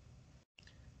pitch.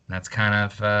 And that's kind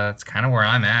of where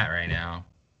I'm at right now.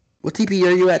 What TP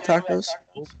are you at, Tacos?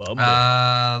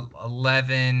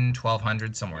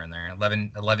 1200 somewhere in there.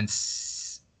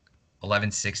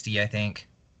 1160, I think.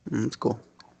 That's cool.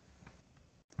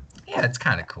 Yeah, it's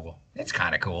kind of cool. Yeah, that's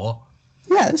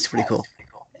pretty cool.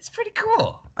 It's pretty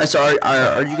cool. So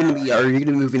are you gonna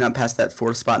be moving up past that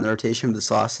fourth spot in the rotation with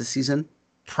this loss this season?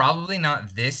 Probably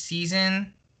not this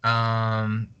season.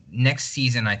 Next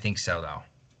season, I think so though.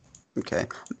 Okay.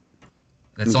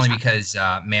 That's only because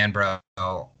Manbro.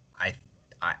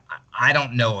 I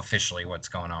don't know officially what's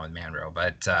going on with Manbro,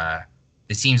 but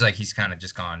it seems like he's kind of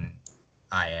just gone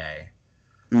IA.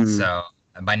 So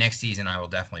by next season, I will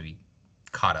definitely be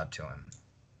caught up to him.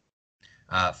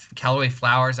 Callaway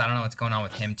Flowers, I don't know what's going on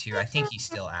with him too. I think he's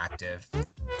still active,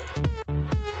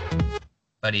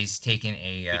 but he's taken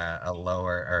a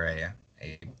lower or a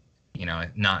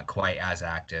not quite as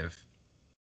active.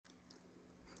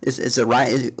 Is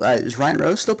Ryan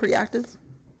Rose still pretty active?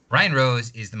 Ryan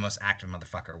Rose is the most active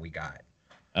motherfucker we got.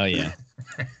 Oh yeah.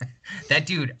 That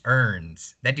dude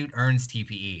earns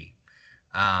TPE.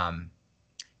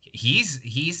 He's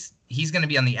going to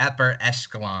be on the upper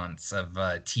echelons of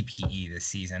TPE this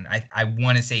season. I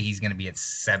want to say he's going to be at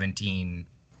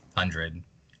 1700.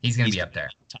 He's going to be up there.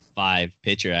 Top 5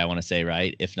 pitcher, I want to say,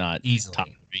 right? If not easily top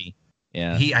 3.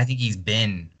 Yeah. I think he's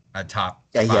been a top.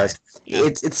 Yeah, he 5. has.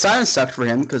 It's kind of sucked for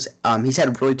him because he's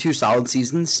had really 2 solid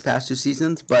seasons, past 2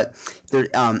 seasons, but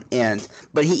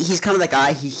he's kind of that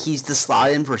guy. He's the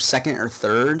slot in for second or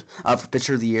third for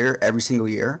pitcher of the year every single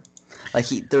year. Like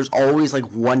there's always like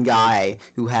one guy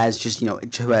who has just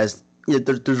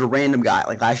there's a random guy.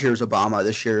 Like last year it was Obama.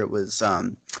 This year it was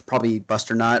probably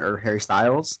Buster Nut or Harry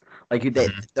Styles. Like they're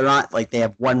not like they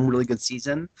have one really good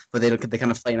season, but they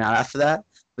kind of flame out after that.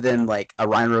 But then like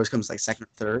Ryan Rose comes like second or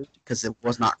third because it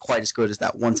was not quite as good as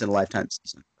that once in a lifetime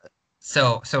season.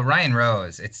 So Ryan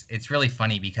Rose, it's really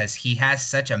funny because he has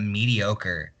such a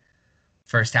mediocre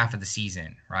first half of the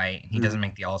season, right? He doesn't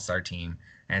make the All-Star team,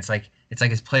 and it's like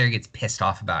his player gets pissed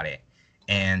off about it,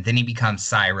 and then he becomes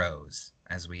Cy Rose,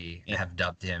 as we have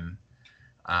dubbed him,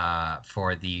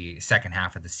 for the second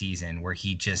half of the season, where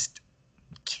he just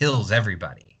kills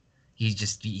everybody. He's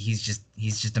just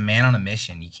a man on a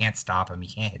mission. You can't stop him. You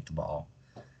can't hit the ball.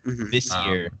 This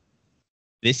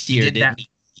year,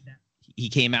 he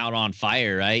came out on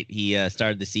fire, right? He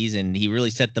started the season. He really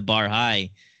set the bar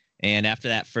high, and after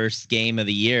that first game of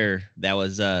the year, that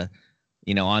was on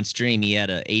stream, he had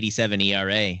a 87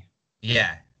 ERA.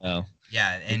 Yeah. Oh.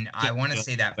 Yeah, and I want to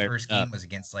say that first game was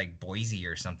against like Boise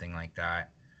or something like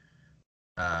that.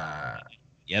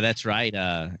 Yeah, that's right.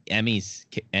 Emmy's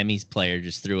player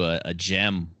just threw a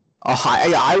gem. Oh,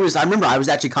 I remember I was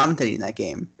actually commentating that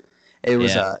game. It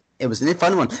was It was a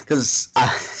fun one because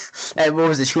what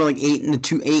was it? She went like 8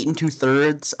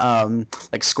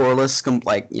 2/3, like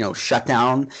scoreless,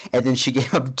 shutdown, and then she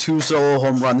gave up 2 solo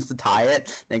home runs to tie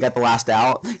it. Then got the last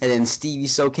out, and then Stevie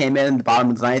So came in the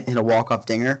bottom of the ninth and hit a walk-off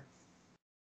dinger.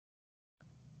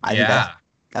 I think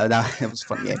that was a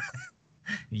fun game.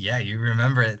 Yeah, you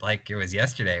remember it like it was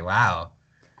yesterday. Wow.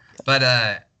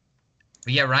 But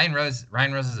yeah, Ryan Rose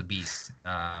is a beast.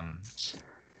 I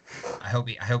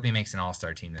hope he makes an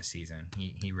all-star team this season.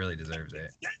 He really deserves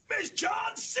it. Miss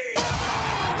John Cena!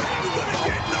 You're gonna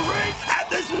get in the ring at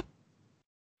this.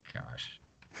 Gosh.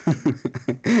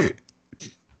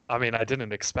 I mean, I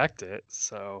didn't expect it,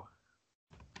 so.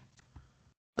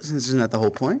 Isn't that the whole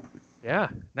point? Yeah,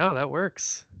 no, that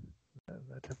works.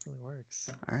 That definitely works.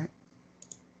 All right.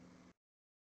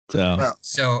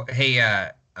 So hey,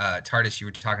 Tardis, you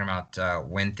were talking about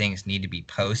when things need to be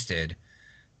posted.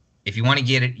 If you want to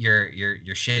get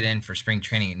your shit in for spring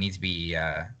training, it needs to be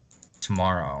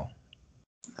tomorrow.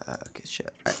 Okay,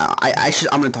 shit.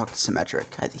 I'm gonna talk to Symmetric.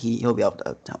 He'll be able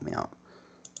to help me out.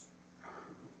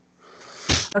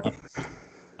 Okay.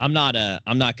 I'm not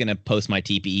gonna post my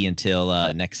TPE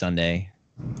until next Sunday.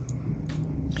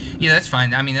 Yeah, that's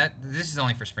fine. I mean, this is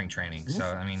only for spring training, so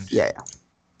I mean, yeah.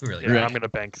 Who really? Yeah, I'm gonna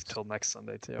bank till next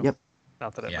Sunday too. Yep.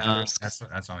 Not that it Yeah, matters. that's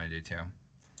what I'm gonna do too.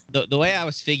 The way I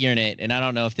was figuring it, and I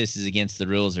don't know if this is against the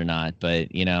rules or not, but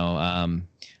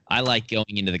I like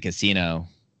going into the casino,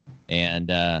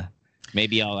 and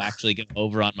maybe I'll actually go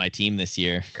over on my team this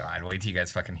year. God, wait till you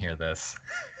guys fucking hear this.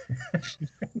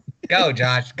 Go,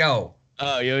 Josh, go.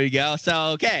 Oh, here we go.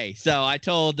 So I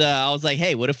told I was like,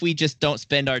 hey, what if we just don't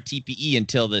spend our TPE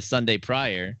until the Sunday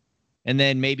prior, and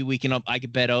then maybe I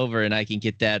could bet over and I can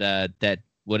get that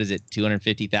what is it,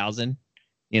 250,000?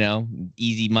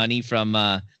 Easy money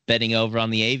from betting over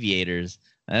on the Aviators.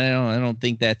 I don't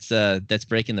think that's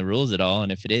breaking the rules at all.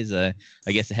 And if it is, I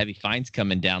guess a heavy fine's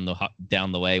coming down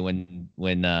the way when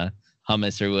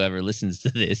Hummus or whoever listens to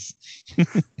this.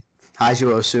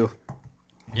 Haju Osu.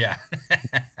 Yeah.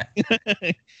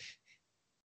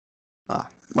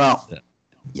 Well,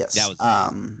 yes. That was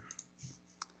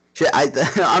I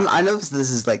know this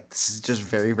is just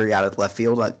very, very out of left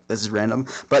field. This is random,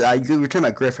 but you were talking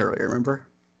about Griff earlier, remember?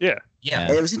 Yeah.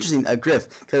 Yeah. It was interesting,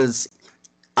 Griff, because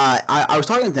I was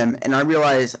talking to him and I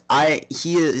realized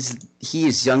he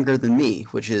is younger than me,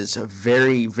 which is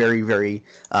very, very, very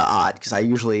odd because I'm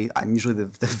usually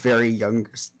the very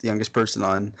youngest person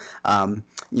on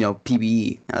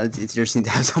PBE. It's interesting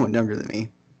to have someone younger than me.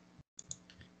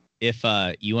 If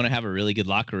you want to have a really good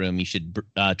locker room, you should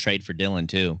trade for Dylan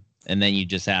too, and then you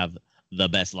just have the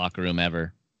best locker room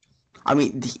ever. I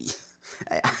mean, what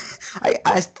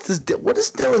does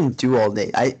Dylan do all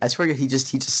day? I swear he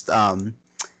just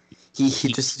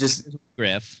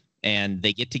Griff, and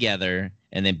they get together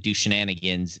and then do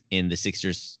shenanigans in the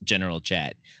Sixers general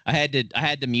chat. I had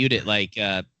to mute it like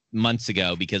months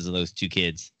ago because of those two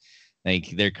kids.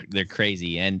 Like they're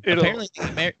crazy, and apparently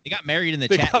they got married in the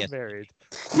chat. Got married.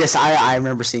 Yes, I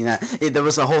remember seeing that. There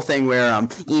was a whole thing where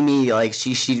Emi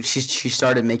she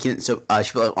started making it so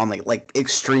she put on like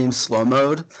extreme slow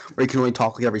mode where you can only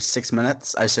talk like every 6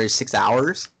 minutes. 6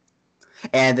 hours.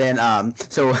 And then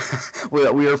so we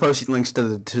were posting links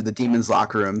to the Demons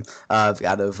locker room because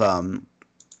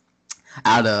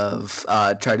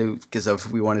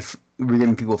we were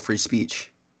giving people free speech.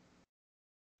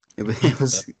 It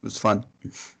was fun.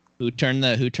 Who turned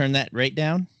that rate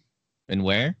down, and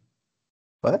where?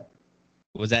 What?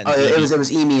 Was that? It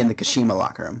was Emi in the Kashima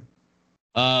locker room.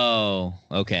 Oh,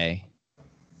 okay.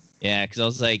 Yeah,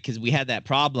 because we had that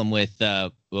problem with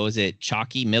what was it?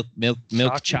 Chalky milk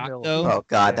Choco. Oh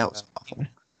God, that was awful.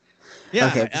 Yeah,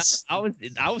 okay,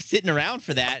 I was sitting around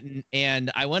for that,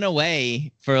 and I went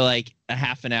away for like a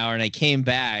half an hour, and I came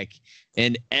back,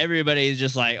 and everybody is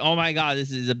just like, "Oh my God, this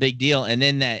is a big deal." And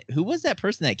then who was that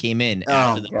person that came in?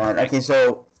 Oh God. Okay,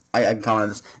 so I can comment on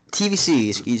this.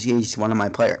 TVC, he's one of my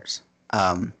players.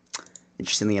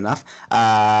 Interestingly enough,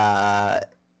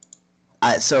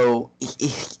 so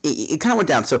it kind of went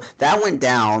down. So that went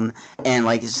down, and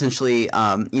like essentially,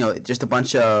 just a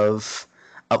bunch of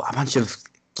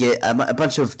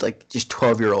like just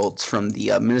 12-year-olds from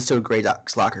the Minnesota Grey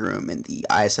Ducks locker room in the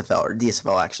ISFL or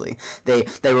DSFL actually. They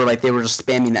were just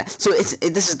spamming that. So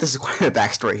this is quite a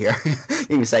backstory here.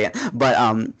 Give me a second. But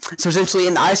so essentially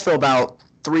in the ISFL about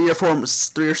 3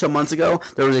 or so months ago,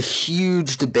 there was a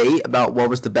huge debate about what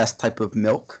was the best type of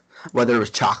milk, whether it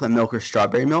was chocolate milk or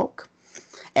strawberry milk.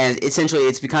 And essentially,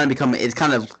 it's kind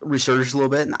of resurged a little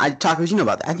bit. And Tacos, you know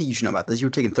about that. I think you should know about this. You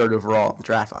were taken 3rd overall in the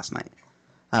draft last night.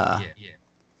 Yeah.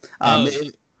 I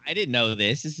didn't know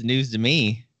this. This is news to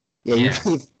me. Yeah.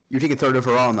 You're taking third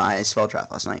overall in the ISFL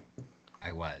draft last night.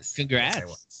 I was. Congrats. Yes, I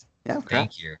was. Yeah. Okay.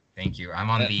 Thank you. I'm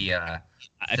on the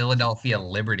Philadelphia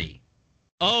Liberty.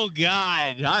 Oh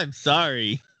God, I'm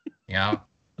sorry. Yeah.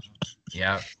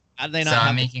 How did they So not I'm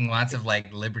have making lots of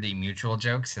like Liberty Mutual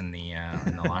jokes in the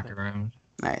locker room.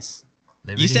 Nice.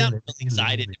 Liberty, You sound Liberty, really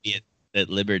excited Liberty. to be at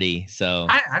Liberty. So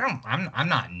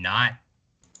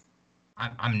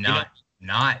I'm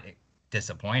not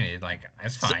disappointed. Like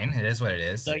it's fine. It is what it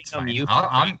is. So, It's you know,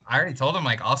 fine. you- I already told him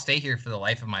like I'll stay here for the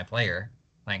life of my player.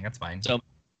 Like that's fine.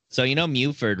 So you know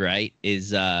Muford, right?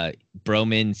 Is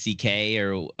Broman CK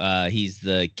or he's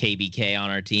the KBK on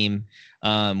our team.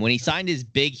 When he signed his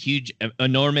big, huge,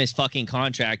 enormous fucking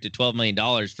contract of $12 million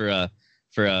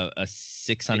for a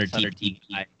 600 TP,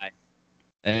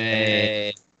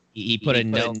 he put a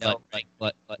note like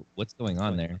what's going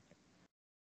on there?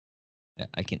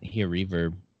 I can hear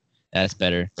reverb. That's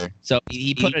better. So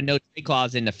he put a no trade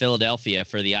clause into Philadelphia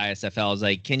for the ISFL. I was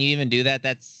like, can you even do that?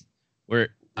 That's we're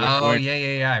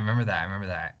Yeah. I remember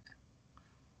that.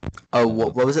 Oh,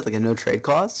 what was it? Like a no trade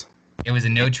clause? It was a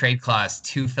no trade clause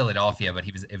to Philadelphia, but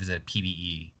it was a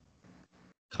PBE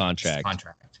contract.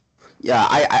 Yeah,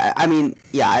 I mean,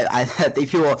 yeah, I think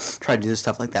people tried to do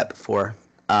stuff like that before.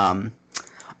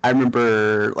 I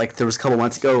remember like there was a couple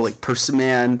months ago, like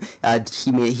Persiman,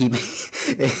 he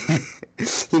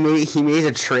made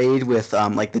a trade with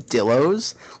like the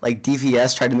Dillos. Like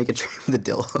DVS tried to make a trade with the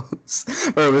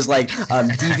Dillos, where it was like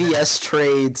DVS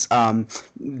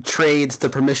trades the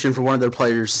permission for one of their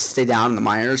players to stay down in the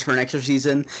minors for an extra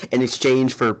season in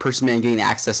exchange for Persiman getting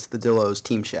access to the Dillos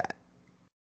team chat.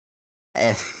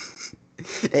 And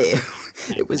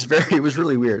it was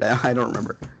really weird. I don't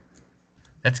remember.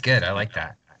 That's good. I like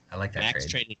that. I like that Max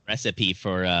trade. traded recipe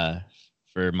for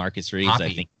Marcus Reeves, Hoppy.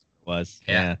 I think it was.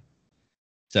 Yeah.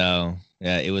 So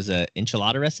it was a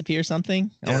enchilada recipe or something.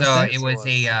 So it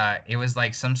was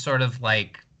like some sort of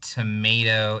like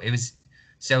tomato. It was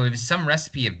some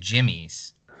recipe of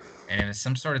Jimmy's, and it was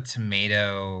some sort of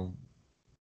tomato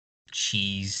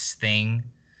cheese thing,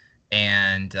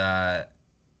 and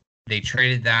they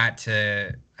traded that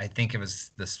to, I think it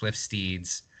was the Swift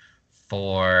Steeds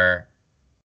for.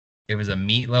 It was a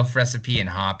meatloaf recipe and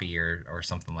hoppy or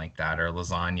something like that, or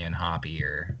lasagna and hoppy,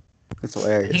 or That's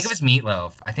hilarious. I think it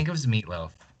was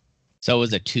meatloaf. So it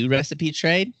was a 2 recipe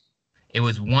trade. It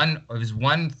was one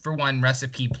for one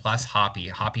recipe plus hoppy.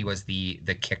 Hoppy was the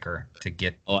kicker to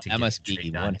get. Oh, to that get must the be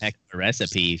trade one done. heck of a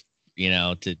recipe.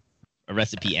 To a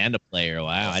recipe and a player.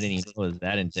 Wow, I didn't even know it was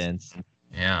that intense.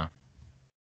 Yeah,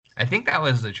 I think that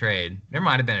was the trade. There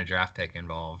might have been a draft pick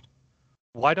involved.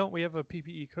 Why don't we have a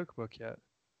PPE cookbook yet?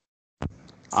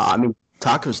 I mean, the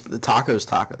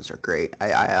tacos are great.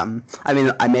 I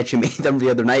actually made them the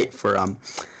other night for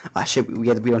we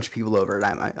had a bunch of people over,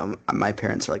 and my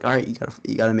parents are like, all right,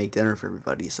 you gotta make dinner for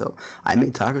everybody. So I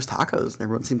made tacos, and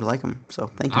everyone seemed to like them. So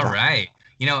thank you. All right.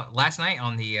 Last night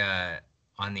on the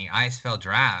ISFL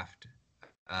draft,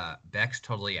 Bex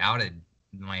totally outed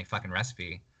my fucking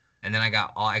recipe, and then I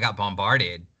got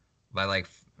bombarded by like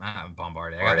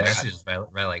bombarded. I got messages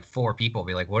by like 4 people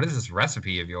be like, what is this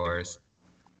recipe of yours?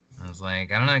 I was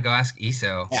like, I don't know. Go ask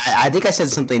ESO. I think I said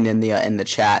something in the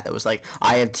chat that was like,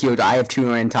 I have 2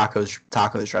 million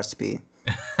tacos recipe.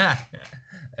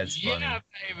 That's funny. Yeah,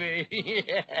 baby.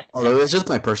 Yeah. Although it's just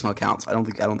my personal accounts. I don't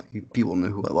think people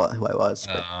knew who I was.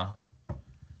 But.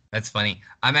 That's funny.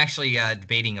 I'm actually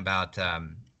debating about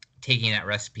taking that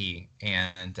recipe,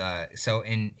 and so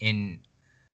in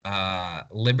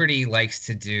Liberty likes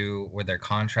to do with their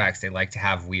contracts, they like to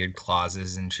have weird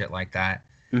clauses and shit like that.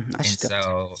 And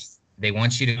so they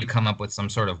want you to come up with some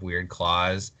sort of weird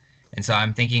clause. And so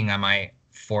I'm thinking I might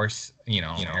force,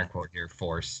 air quote here,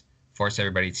 force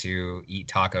everybody to eat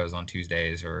tacos on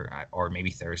Tuesdays or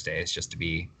maybe Thursdays just to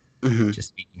be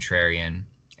contrarian.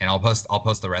 And I'll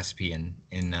post the recipe in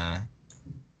the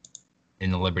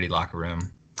Liberty locker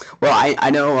room. Well,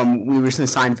 I know we recently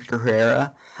signed Victor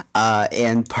Herrera,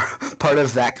 and part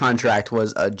of that contract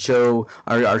was Joe,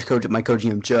 our coach, my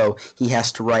co-GM Joe. He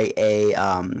has to write a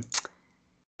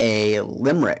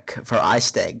limerick for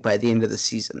iSteg by the end of the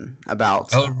season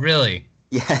about. Oh, really?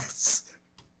 Yes.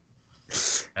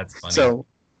 That's funny. So,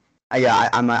 I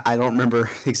don't remember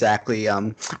exactly. I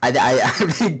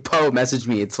think Poe messaged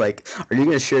me. It's like, are you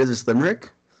gonna share this limerick?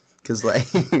 Because like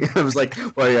I was like,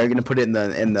 well, are you gonna put it in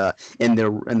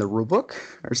the rule book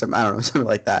or something? I don't know, something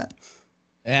like that.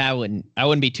 Yeah, I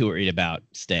wouldn't be too worried about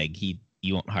Steg.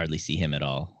 You won't hardly see him at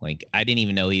all. Like I didn't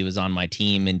even know he was on my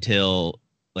team until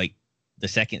like the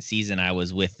second season I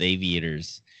was with the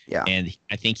Aviators. Yeah. And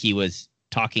I think he was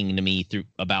talking to me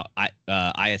about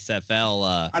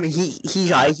ISFL. I mean, he's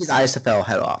ISFL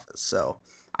head office, so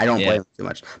I don't blame him too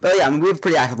much. But yeah, I mean, we have a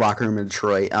pretty active locker room in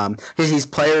Detroit. His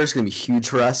player is going to be huge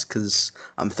for us because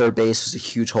third base was a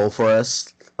huge hole for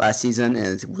us last season, and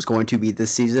it was going to be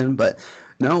this season. But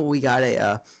no, we got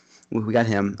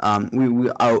him.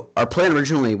 Our plan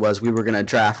originally was we were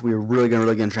really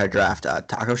gonna try to draft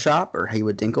Taco Shop or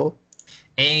Haywood Dinkle.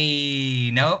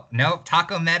 Hey, nope.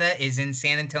 Taco Meta is in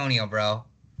San Antonio, bro.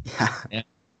 Yeah.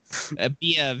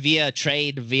 Via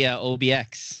trade via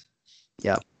OBX.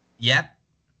 Yep. Yeah,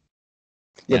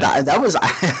 that was. I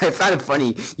found it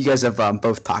funny. You guys have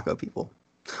both taco people.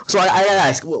 So I gotta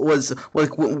ask,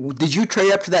 did you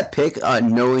trade up to that pick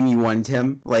knowing you wanted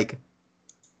him? Like,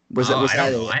 I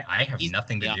don't know. I have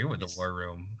nothing to do with the War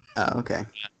Room. Oh, okay.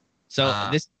 So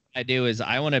this I do is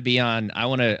I want to be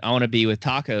with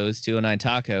Tacos 209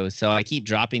 Tacos. So I keep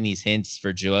dropping these hints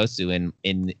for Juosu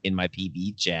in my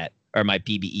PBE chat or my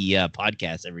PBE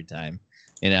podcast every time,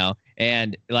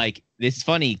 and like this is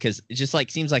funny because it just like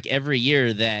seems like every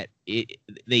year that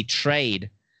they trade.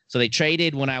 So they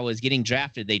traded when I was getting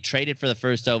drafted. They traded for the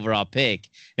first overall pick,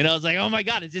 and I was like, "Oh my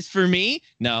God, is this for me?"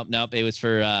 Nope. It was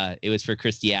for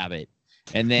Christy Abbott.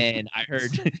 And then I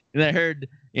heard,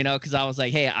 because I was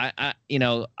like, "Hey, I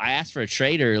asked for a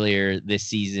trade earlier this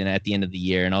season at the end of the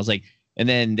year," and I was like, and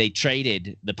then they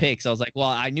traded the picks. I was like, "Well,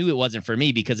 I knew it wasn't for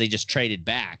me because they just traded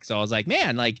back." So I was like,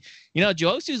 "Man, like,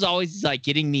 Juosu's always like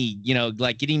getting me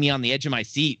on the edge of my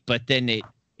seat, but then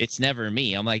it's never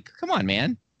me." I'm like, "Come on,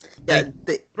 man." Yeah,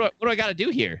 what do I got to do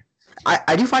here?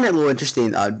 I do find it a little interesting.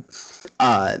 The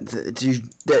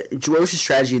Juosu's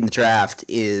strategy in the draft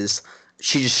is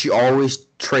she always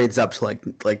trades up to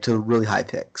like to really high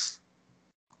picks,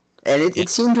 and it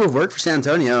seemed to have worked for San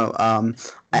Antonio.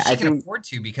 I can afford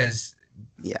to because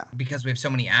we have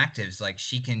so many actives. Like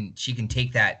she can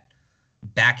take that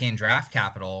back end draft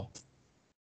capital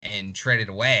and trade it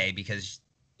away because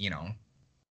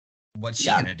what's she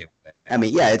gonna do with it? I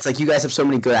mean, yeah, it's like you guys have so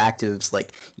many good actives.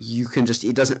 Like you can just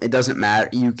it doesn't matter.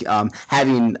 You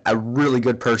having a really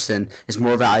good person is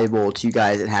more valuable to you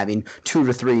guys than having 2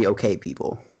 to 3 okay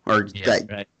people or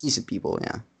decent people.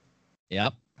 Yeah.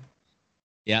 Yep.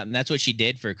 Yeah, and that's what she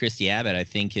did for Christy Abbott. I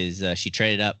think is she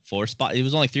traded up 4 spots. It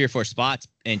was only 3 or 4 spots,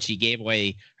 and she gave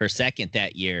away her second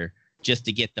that year just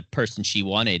to get the person she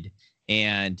wanted.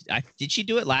 And did she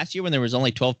do it last year when there was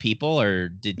only 12 people, or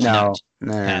did she not?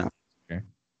 No.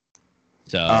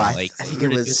 So I think it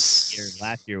was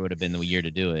last year would have been the year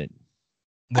to do it.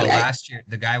 Well, last year,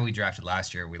 the guy we drafted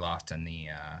last year, we lost in the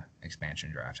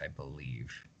expansion draft, I believe.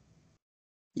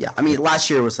 Yeah, I mean, last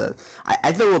year was I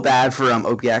feel a little bad for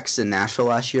OPX and Nashville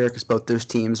last year because both those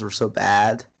teams were so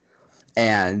bad,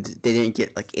 and they didn't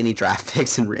get like any draft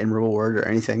picks in reward or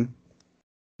anything.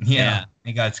 Yeah,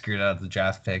 they got screwed out of the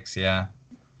draft picks. Yeah,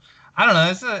 I don't know.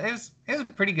 It was a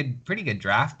pretty good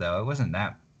draft though. It wasn't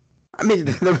that. I mean,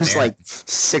 there was like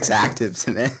 6 actives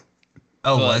in it.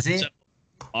 Oh, was it? So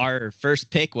our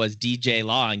first pick was DJ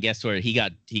Law, and guess where he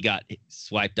got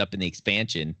swiped up in the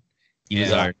expansion. He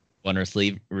was our one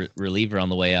reliever on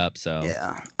the way up. So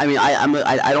yeah, I mean,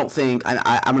 I don't think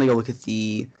I'm gonna go look at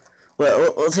the.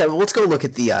 Well, let's go look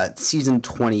at the season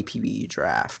 20 PBE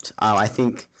draft. I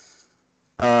think.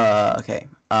 Okay.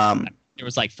 There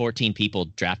was like 14 people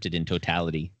drafted in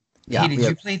totality. Yeah. Hey, did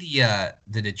you play the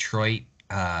Detroit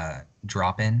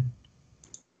drop-in?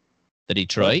 The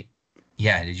Detroit?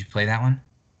 Yeah, did you play that one?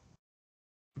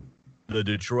 The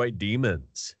Detroit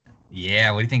Demons.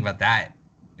 Yeah, what do you think about that?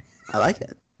 I like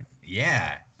it.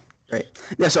 Yeah. Right.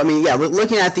 Yeah, so I mean,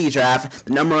 looking at the draft,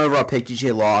 the number 1 overall pick,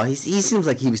 DJ Law, he seems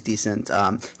like he was decent.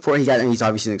 Before he's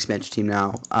obviously an expansion team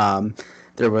now.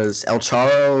 There was El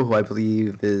Charo, who I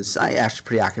believe is actually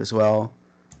pretty active as well.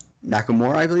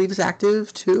 Nakamura, I believe, is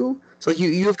active too. So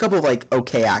you have a couple of like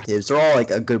okay actives. They're all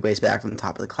like a good ways back from the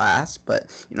top of the class,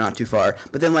 but not too far.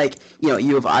 But then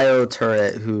you have Io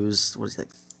Turret, who's like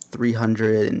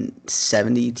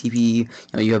 370 TP.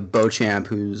 You have Beauchamp,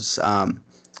 who's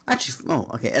actually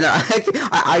okay. And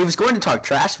I was going to talk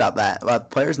trash about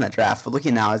players in that draft, but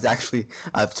looking now is actually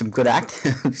some good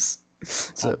actives.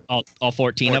 So all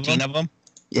 14 of them.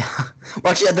 Yeah.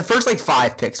 Well, actually, the first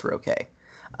 5 picks were okay.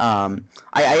 I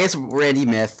guess Randy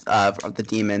Myth of the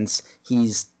Demons,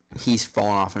 he's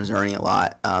fallen off and is earning a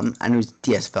lot. I know he's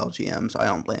DSFL GM, so I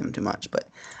don't blame him too much. But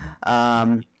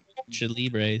should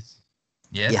Libres.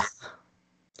 Yes. Yeah.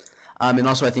 And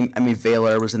also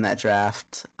Valor was in that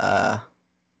draft. Valor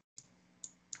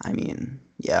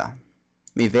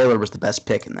was the best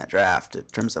pick in that draft in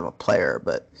terms of a player,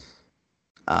 but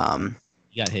you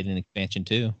got hit in expansion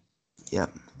too. Yep.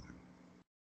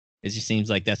 It just seems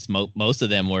like that's most of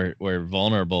them were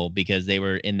vulnerable because they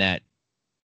were in that.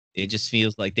 It just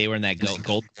feels like they were in that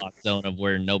gold box zone of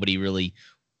where nobody really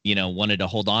wanted to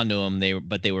hold on to him.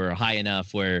 But they were high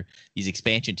enough where these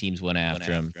expansion teams went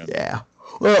after him. Yeah.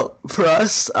 Well, for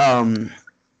us,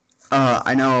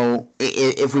 I know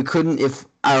if we couldn't,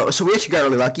 so we actually got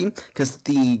really lucky because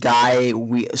the guy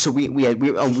we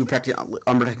protected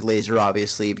unprotected laser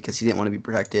obviously because he didn't want to be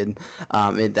protected.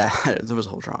 There was a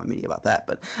whole drama media about that,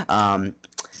 but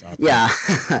yeah.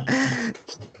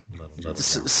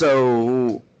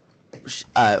 So.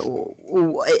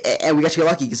 And we got to get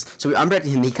lucky so we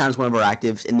unprotected him. He kind of was one of our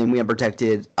actives, and then we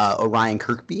unprotected Orion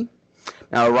Kirkby.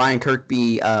 Now, Ryan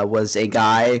Kirkby was a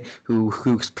guy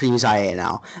who's pretty IA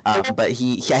now, but I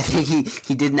think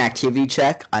he did an activity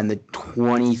check on the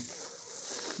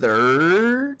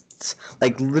 23rd,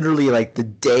 like literally like the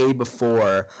day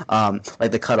before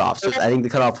like the cutoff. So I think the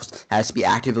cutoff has to be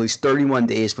active at least 31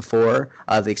 days before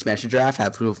the expansion draft.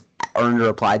 Have to have earned or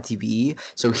applied TBE.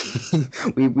 So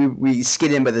we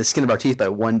skid in by the skin of our teeth by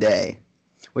 1 day,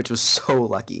 which was so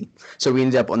lucky. So we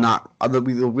ended up we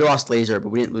lost Laser, but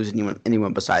we didn't lose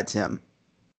anyone besides him.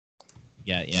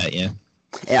 Yeah. Yeah,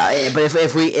 but if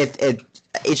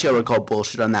HL would call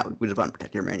bullshit on that, we'd have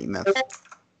unprotected Randy Myth.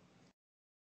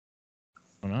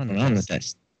 Hold on with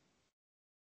this.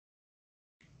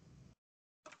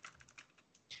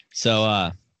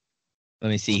 So let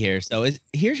me see here. So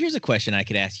here's a question I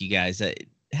could ask you guys.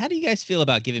 How do you guys feel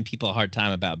about giving people a hard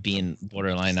time about being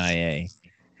borderline IA?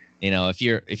 If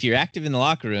you're active in the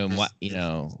locker room, what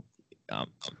I'm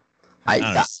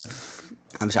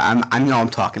sorry, I'm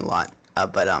talking a lot,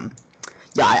 but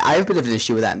yeah, I have a bit of an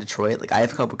issue with that in Detroit. Like, I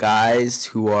have a couple guys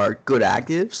who are good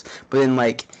actives, but then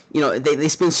they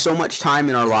spend so much time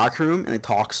in our locker room and they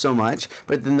talk so much,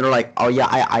 but then they're like, oh yeah,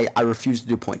 I refuse to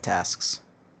do point tasks.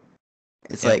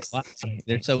 It's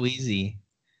they're so easy.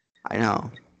 I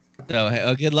know.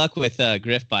 So good luck with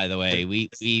Griff. By the way, we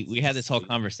had this whole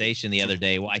conversation the other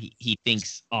day why he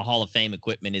thinks a Hall of Fame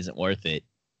equipment isn't worth it.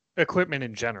 Equipment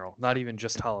in general, not even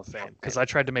just Hall of Fame. Because I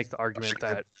tried to make the argument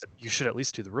that you should at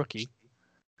least do the rookie.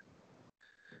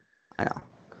 I know.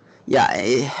 Yeah,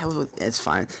 it's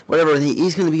fine. Whatever.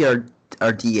 He's going to be our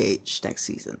DH next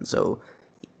season. So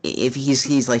if he's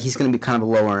going to be kind of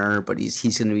a low earner, but he's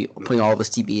going to be putting all of his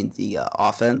TB in the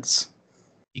offense.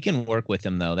 You can work with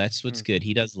him though. That's what's good.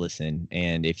 He does listen,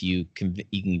 and if you can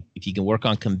work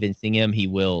on convincing him, he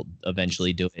will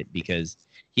eventually do it because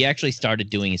he actually started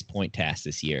doing his point task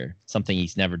this year, something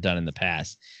he's never done in the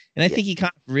past. And I think he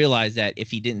kind of realized that if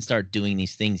he didn't start doing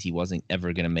these things, he wasn't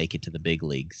ever going to make it to the big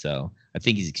league. So I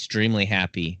think he's extremely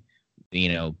happy,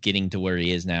 getting to where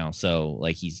he is now. So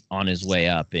he's on his way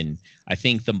up, and I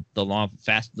think the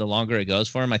longer it goes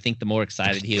for him, I think the more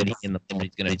excited he'll be and the more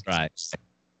he's going to thrive.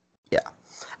 Yeah.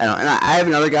 I know, and I have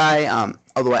another guy.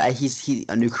 Although he's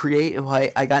a new create who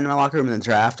I got in my locker room in the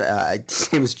draft.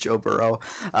 His name is Joe Burrow.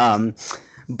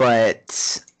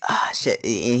 But shit,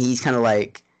 he's kind of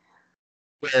like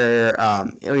where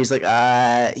he's like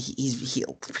he's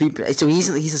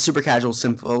a super casual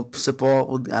simple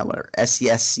whatever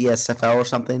CSFL or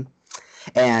something.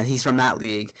 And he's from that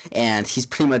league, and he's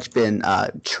pretty much been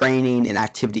training and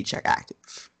activity check active.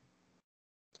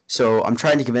 So I'm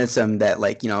trying to convince him that,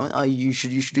 you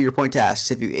should do your point tasks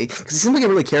because it seems like he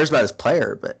really cares about his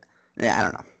player, but yeah, I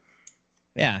don't know.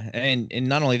 Yeah, and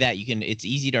not only that, it's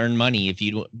easy to earn money if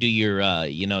you do your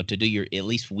to do your at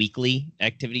least weekly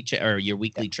activity or your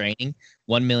weekly training.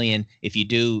 1 million if you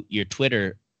do your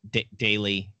Twitter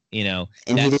daily, And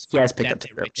he has picked up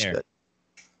Twitter, right there.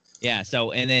 Yeah,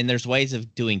 so and then there's ways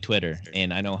of doing Twitter,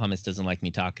 and I know Hummus doesn't like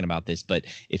me talking about this, but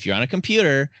if you're on a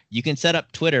computer, you can set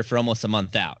up Twitter for almost a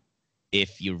month out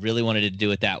if you really wanted to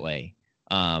do it that way.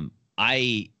 I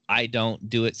don't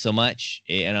do it so much,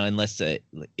 unless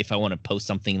if I want to post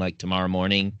something like tomorrow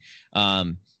morning.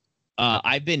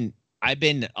 I've been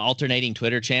alternating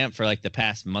Twitter champ for the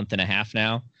past month and a half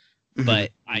now,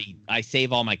 but I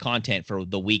save all my content for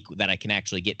the week that I can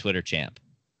actually get Twitter champ.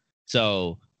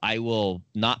 So I will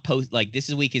not post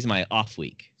this week is my off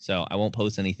week. So I won't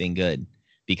post anything good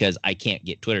because I can't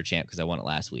get Twitter champ because I won it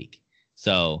last week.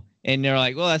 So, and they're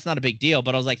like, well, that's not a big deal.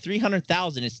 But I was like,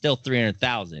 300,000 is still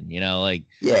 300,000,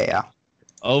 Yeah.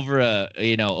 Over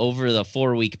over the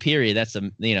 4-week period, that's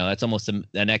that's almost an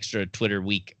extra Twitter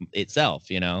week itself,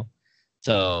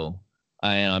 So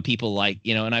people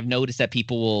and I've noticed that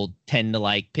people will tend to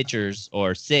like pictures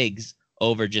or SIGs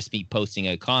over just me posting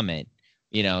a comment,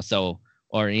 so,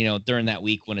 or, during that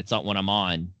week when I'm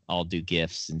on, I'll do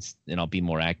GIFs and I'll be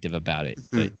more active about it.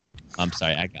 But I'm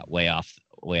sorry, I got way off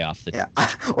the. Yeah.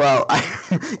 Well,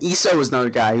 ESO was another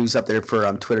guy who's up there for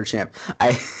Twitter champ.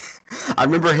 I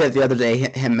remember the other day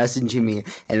him messaging me,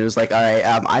 and it was like, all right,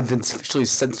 I've been officially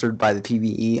censored by the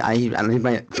PBE. I don't know, he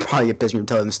might probably get pissed when I'm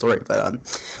telling the story, but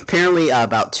apparently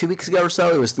about 2 weeks ago or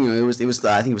so, it was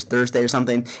I think it was Thursday or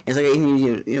something. It's like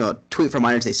tweet from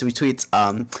Miners Day. So he tweets,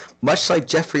 much like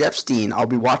Jeffrey Epstein, I'll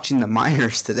be watching the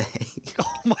Miners today.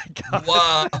 Oh my god.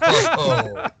 Whoa.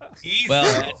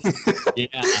 Well,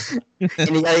 yeah.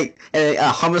 and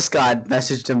Hummus God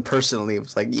messaged him personally. It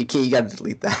was like, you got to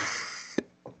delete that.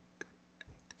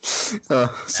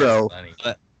 So funny.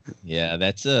 Yeah,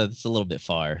 that's a little bit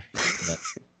far. But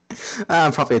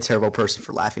I'm probably a terrible person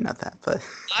for laughing at that, but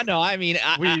I know. I mean,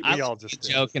 We I all just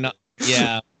did. joking.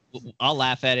 Yeah, I'll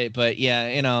laugh at it, but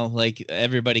yeah, like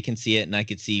everybody can see it, and I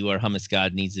could see where Hummus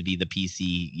God needs to be the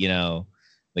PC,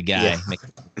 the guy. Yeah. Making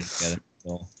it together.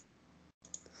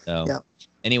 So Yeah.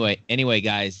 anyway,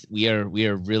 guys, we are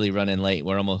really running late.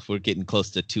 We're getting close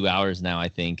to 2 hours now. I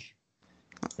think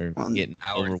we're getting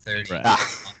Hour over 30.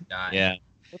 Yeah.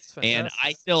 That's And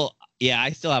fantastic.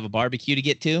 I still have a barbecue to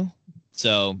get to.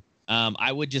 So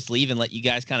I would just leave and let you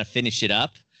guys kind of finish it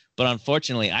up. But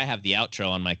unfortunately, I have the outro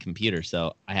on my computer,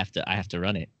 so I have to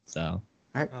run it. So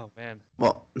Oh man.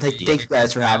 well, thank you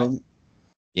guys for having.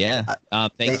 yeah,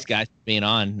 thanks guys for being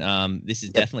on. This has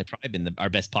definitely probably been our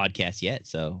best podcast yet.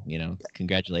 So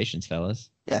congratulations, fellas.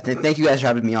 Yeah, thank you guys for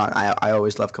having me on. I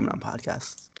always love coming on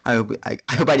podcasts. I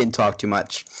hope I didn't talk too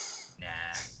much.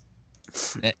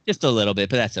 Nah. Just a little bit,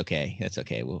 but that's okay. That's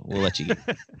okay. We'll let you.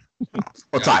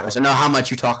 Well, Tacos, I know how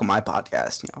much you talk on my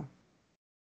podcast.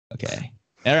 Okay.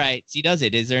 All right. So does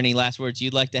it. Is there any last words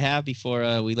you'd like to have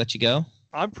before we let you go?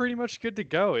 I'm pretty much good to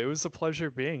go. It was a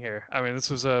pleasure being here. I mean, this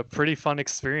was a pretty fun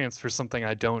experience for something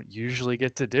I don't usually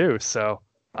get to do. So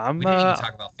We didn't even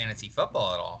talk about fantasy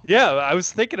football at all. Yeah, I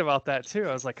was thinking about that too.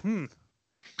 I was like,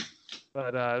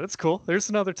 But that's cool. There's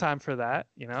another time for that,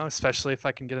 especially if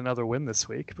I can get another win this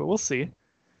week. But we'll see.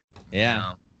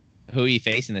 Yeah. Who are you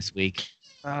facing this week?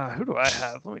 Who do I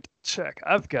have? Let me check.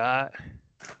 I've got.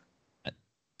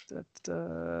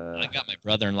 I got my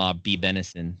brother-in-law, B.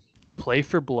 Benison. Play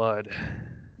for Blood.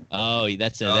 Oh,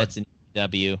 that's an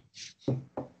W.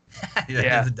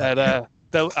 Yeah, that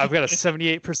I've got a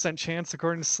 78% chance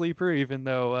according to Sleeper, even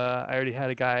though I already had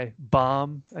a guy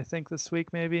bomb, I think, this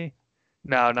week maybe.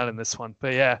 No, not in this one.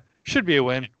 But yeah, should be a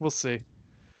win. We'll see.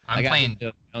 I'm playing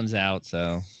Jones out,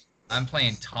 so I'm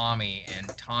playing Tommy, and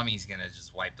Tommy's gonna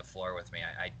just wipe the floor with me.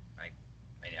 I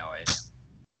know it.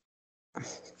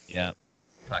 Yeah.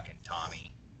 Fucking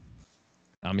Tommy.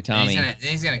 Tommy.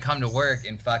 He's gonna come to work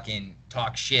and fucking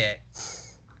talk shit,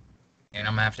 and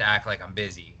I'm gonna have to act like I'm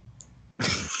busy.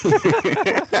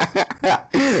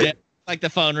 Yeah, like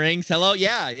the phone rings. Hello.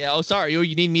 Yeah. Oh, sorry.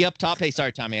 You need me up top? Hey,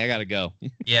 sorry, Tommy. I gotta go.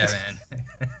 Yeah, man.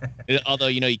 Although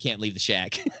you can't leave the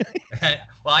shack.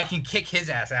 Well, I can kick his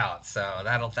ass out, so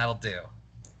that'll do.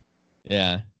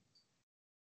 Yeah.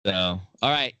 So,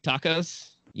 all right, Tacos.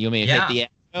 You want me to hit the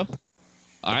outro?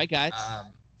 All right, guys.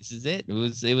 This is it.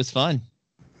 It was fun.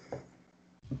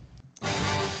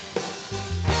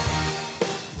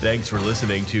 Thanks for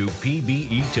listening to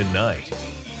PBE Tonight.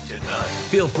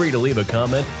 Feel free to leave a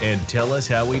comment and tell us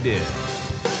how we did.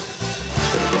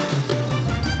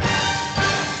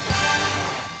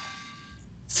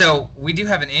 So we do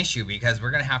have an issue because we're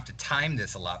gonna have to time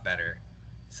this a lot better,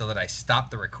 so that I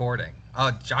stop the recording. Oh,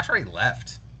 Josh already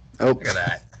left. Oh, Look at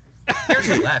that. He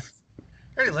already left.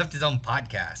 He already left his own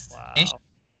podcast. Wow.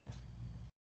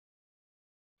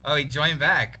 Oh, he joined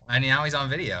back, and now he's on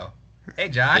video. Hey,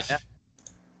 Josh. Yeah.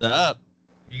 What's up?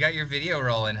 You got your video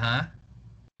rolling, huh?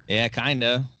 Yeah,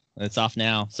 kinda. It's off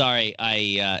now. Sorry,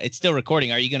 it's still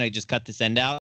recording. Are you gonna just cut this end out?